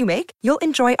choice you make, you'll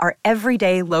enjoy our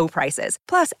everyday low prices,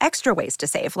 plus extra ways to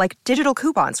save, like digital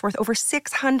coupons worth over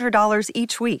 $600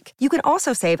 each week. You can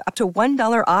also save up to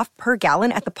 $1 off per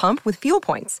gallon at the pump with fuel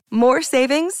points. More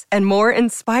savings and more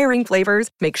inspiring flavors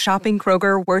make shopping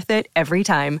Kroger worth it every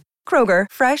time. Kroger,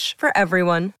 fresh for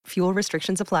everyone. Fuel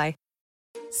restrictions apply.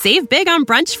 Save big on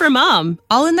brunch for mom,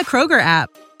 all in the Kroger app.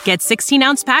 Get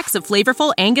 16-ounce packs of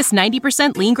flavorful Angus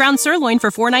 90% lean ground sirloin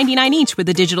for $4.99 each with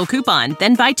a digital coupon.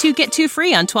 Then buy 2, get 2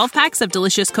 free on 12 packs of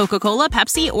delicious Coca-Cola,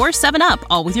 Pepsi, or 7-Up,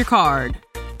 all with your card.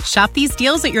 Shop these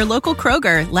deals at your local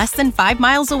Kroger, less than 5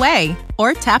 miles away.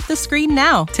 Or tap the screen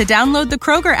now to download the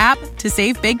Kroger app to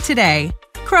save big today.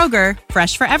 Kroger,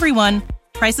 fresh for everyone.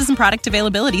 Prices and product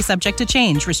availability subject to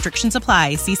change. Restrictions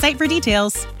apply. See site for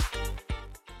details.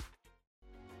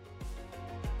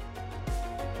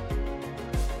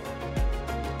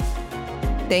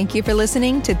 Thank you for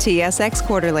listening to TSX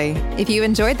Quarterly. If you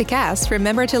enjoyed the cast,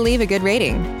 remember to leave a good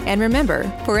rating. And remember,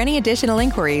 for any additional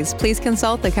inquiries, please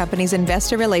consult the company's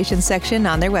investor relations section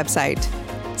on their website.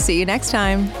 See you next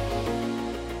time.